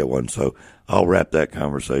be able to get one. So I'll wrap that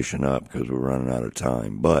conversation up because we're running out of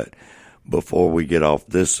time. But before we get off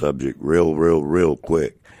this subject real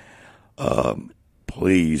quick,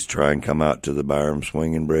 please try and come out to the Byram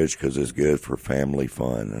Swinging Bridge because it's good for family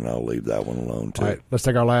fun, and I'll leave that one alone, too. All right, let's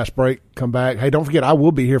take our last break, come back. Hey, don't forget, I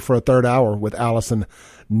will be here for a third hour with Allison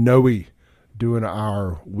Noe doing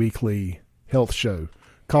our weekly health show.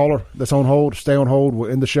 Caller that's on hold, stay on hold. We'll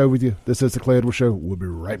end the show with you. This is the Clay Edwards Show. We'll be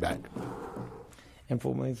right back. And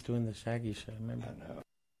Full Moon's doing the Shaggy Show, remember?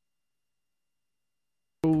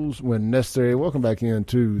 When necessary. Welcome back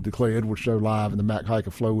into the Clay Edwards Show live in the Mac Haik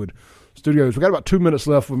of Flowood Studios. We got about 2 minutes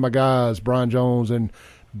left with my guys, Brian Jones and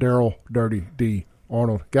Daryl Dirty D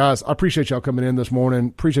Arnold. Guys, I appreciate y'all coming in this morning.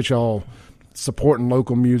 Appreciate y'all supporting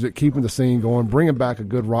local music, keeping the scene going, bringing back a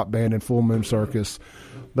good rock band in Full Moon Circus.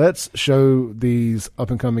 Let's show these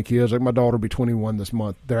up-and-coming kids. Like my daughter will be 21 this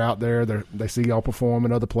month. They're out there. They see y'all perform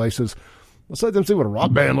in other places. Let's let them see what a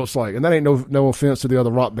rock band looks like. And that ain't no offense to the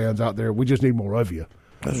other rock bands out there. We just need more of you.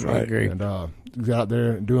 That's right. I agree. And get out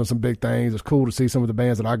there and doing some big things. It's cool to see some of the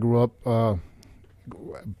bands that I grew up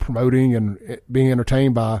promoting and being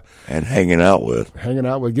entertained by. And hanging out with,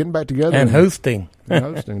 getting back together. And hosting.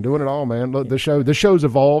 Doing it all, man. Look, this show's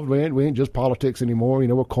evolved. We ain't just politics anymore.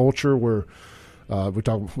 We're culture. We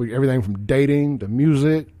talk everything from dating to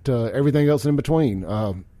music to everything else in between.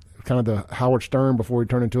 Kind of the Howard Stern before he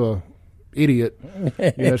turned into a idiot.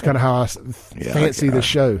 It's kind of how I fancy this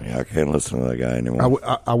show. Yeah, I can't listen to that guy anymore.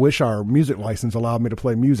 I wish our music license allowed me to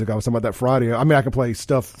play music. I was talking about that Friday. I mean, I can play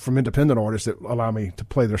stuff from independent artists that allow me to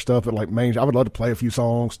play their stuff at like main. I would love to play a few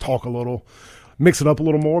songs, talk a little, mix it up a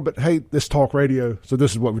little more. But hey, this talk radio, so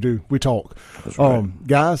this is what we do. We talk. That's right.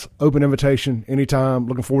 Guys, open invitation anytime.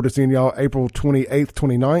 Looking forward to seeing y'all April 28th,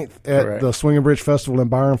 29th at the Swinging Bridge Festival in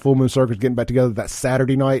Byron. Full Moon Circus getting back together that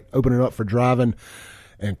Saturday night, opening up for driving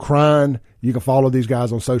and crying. You can follow these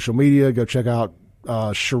guys on social media. Go check out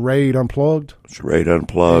Charade Unplugged. Charade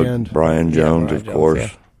Unplugged. And Brian Jones, of course. Yeah.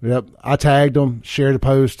 Yep. I tagged them, shared the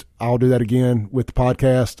post. I'll do that again with the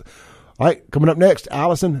podcast. All right, coming up next,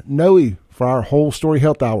 Allison Noe for our Whole Story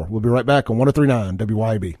Health Hour. We'll be right back on 103.9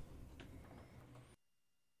 WYAB.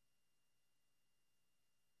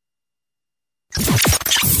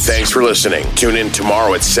 Thanks for listening. Tune in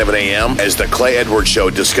tomorrow at 7 a.m. as the Clay Edwards Show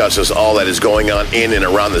discusses all that is going on in and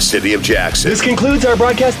around the city of Jackson. This concludes our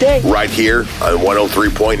broadcast day. Right here on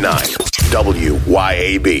 103.9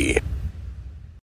 WYAB.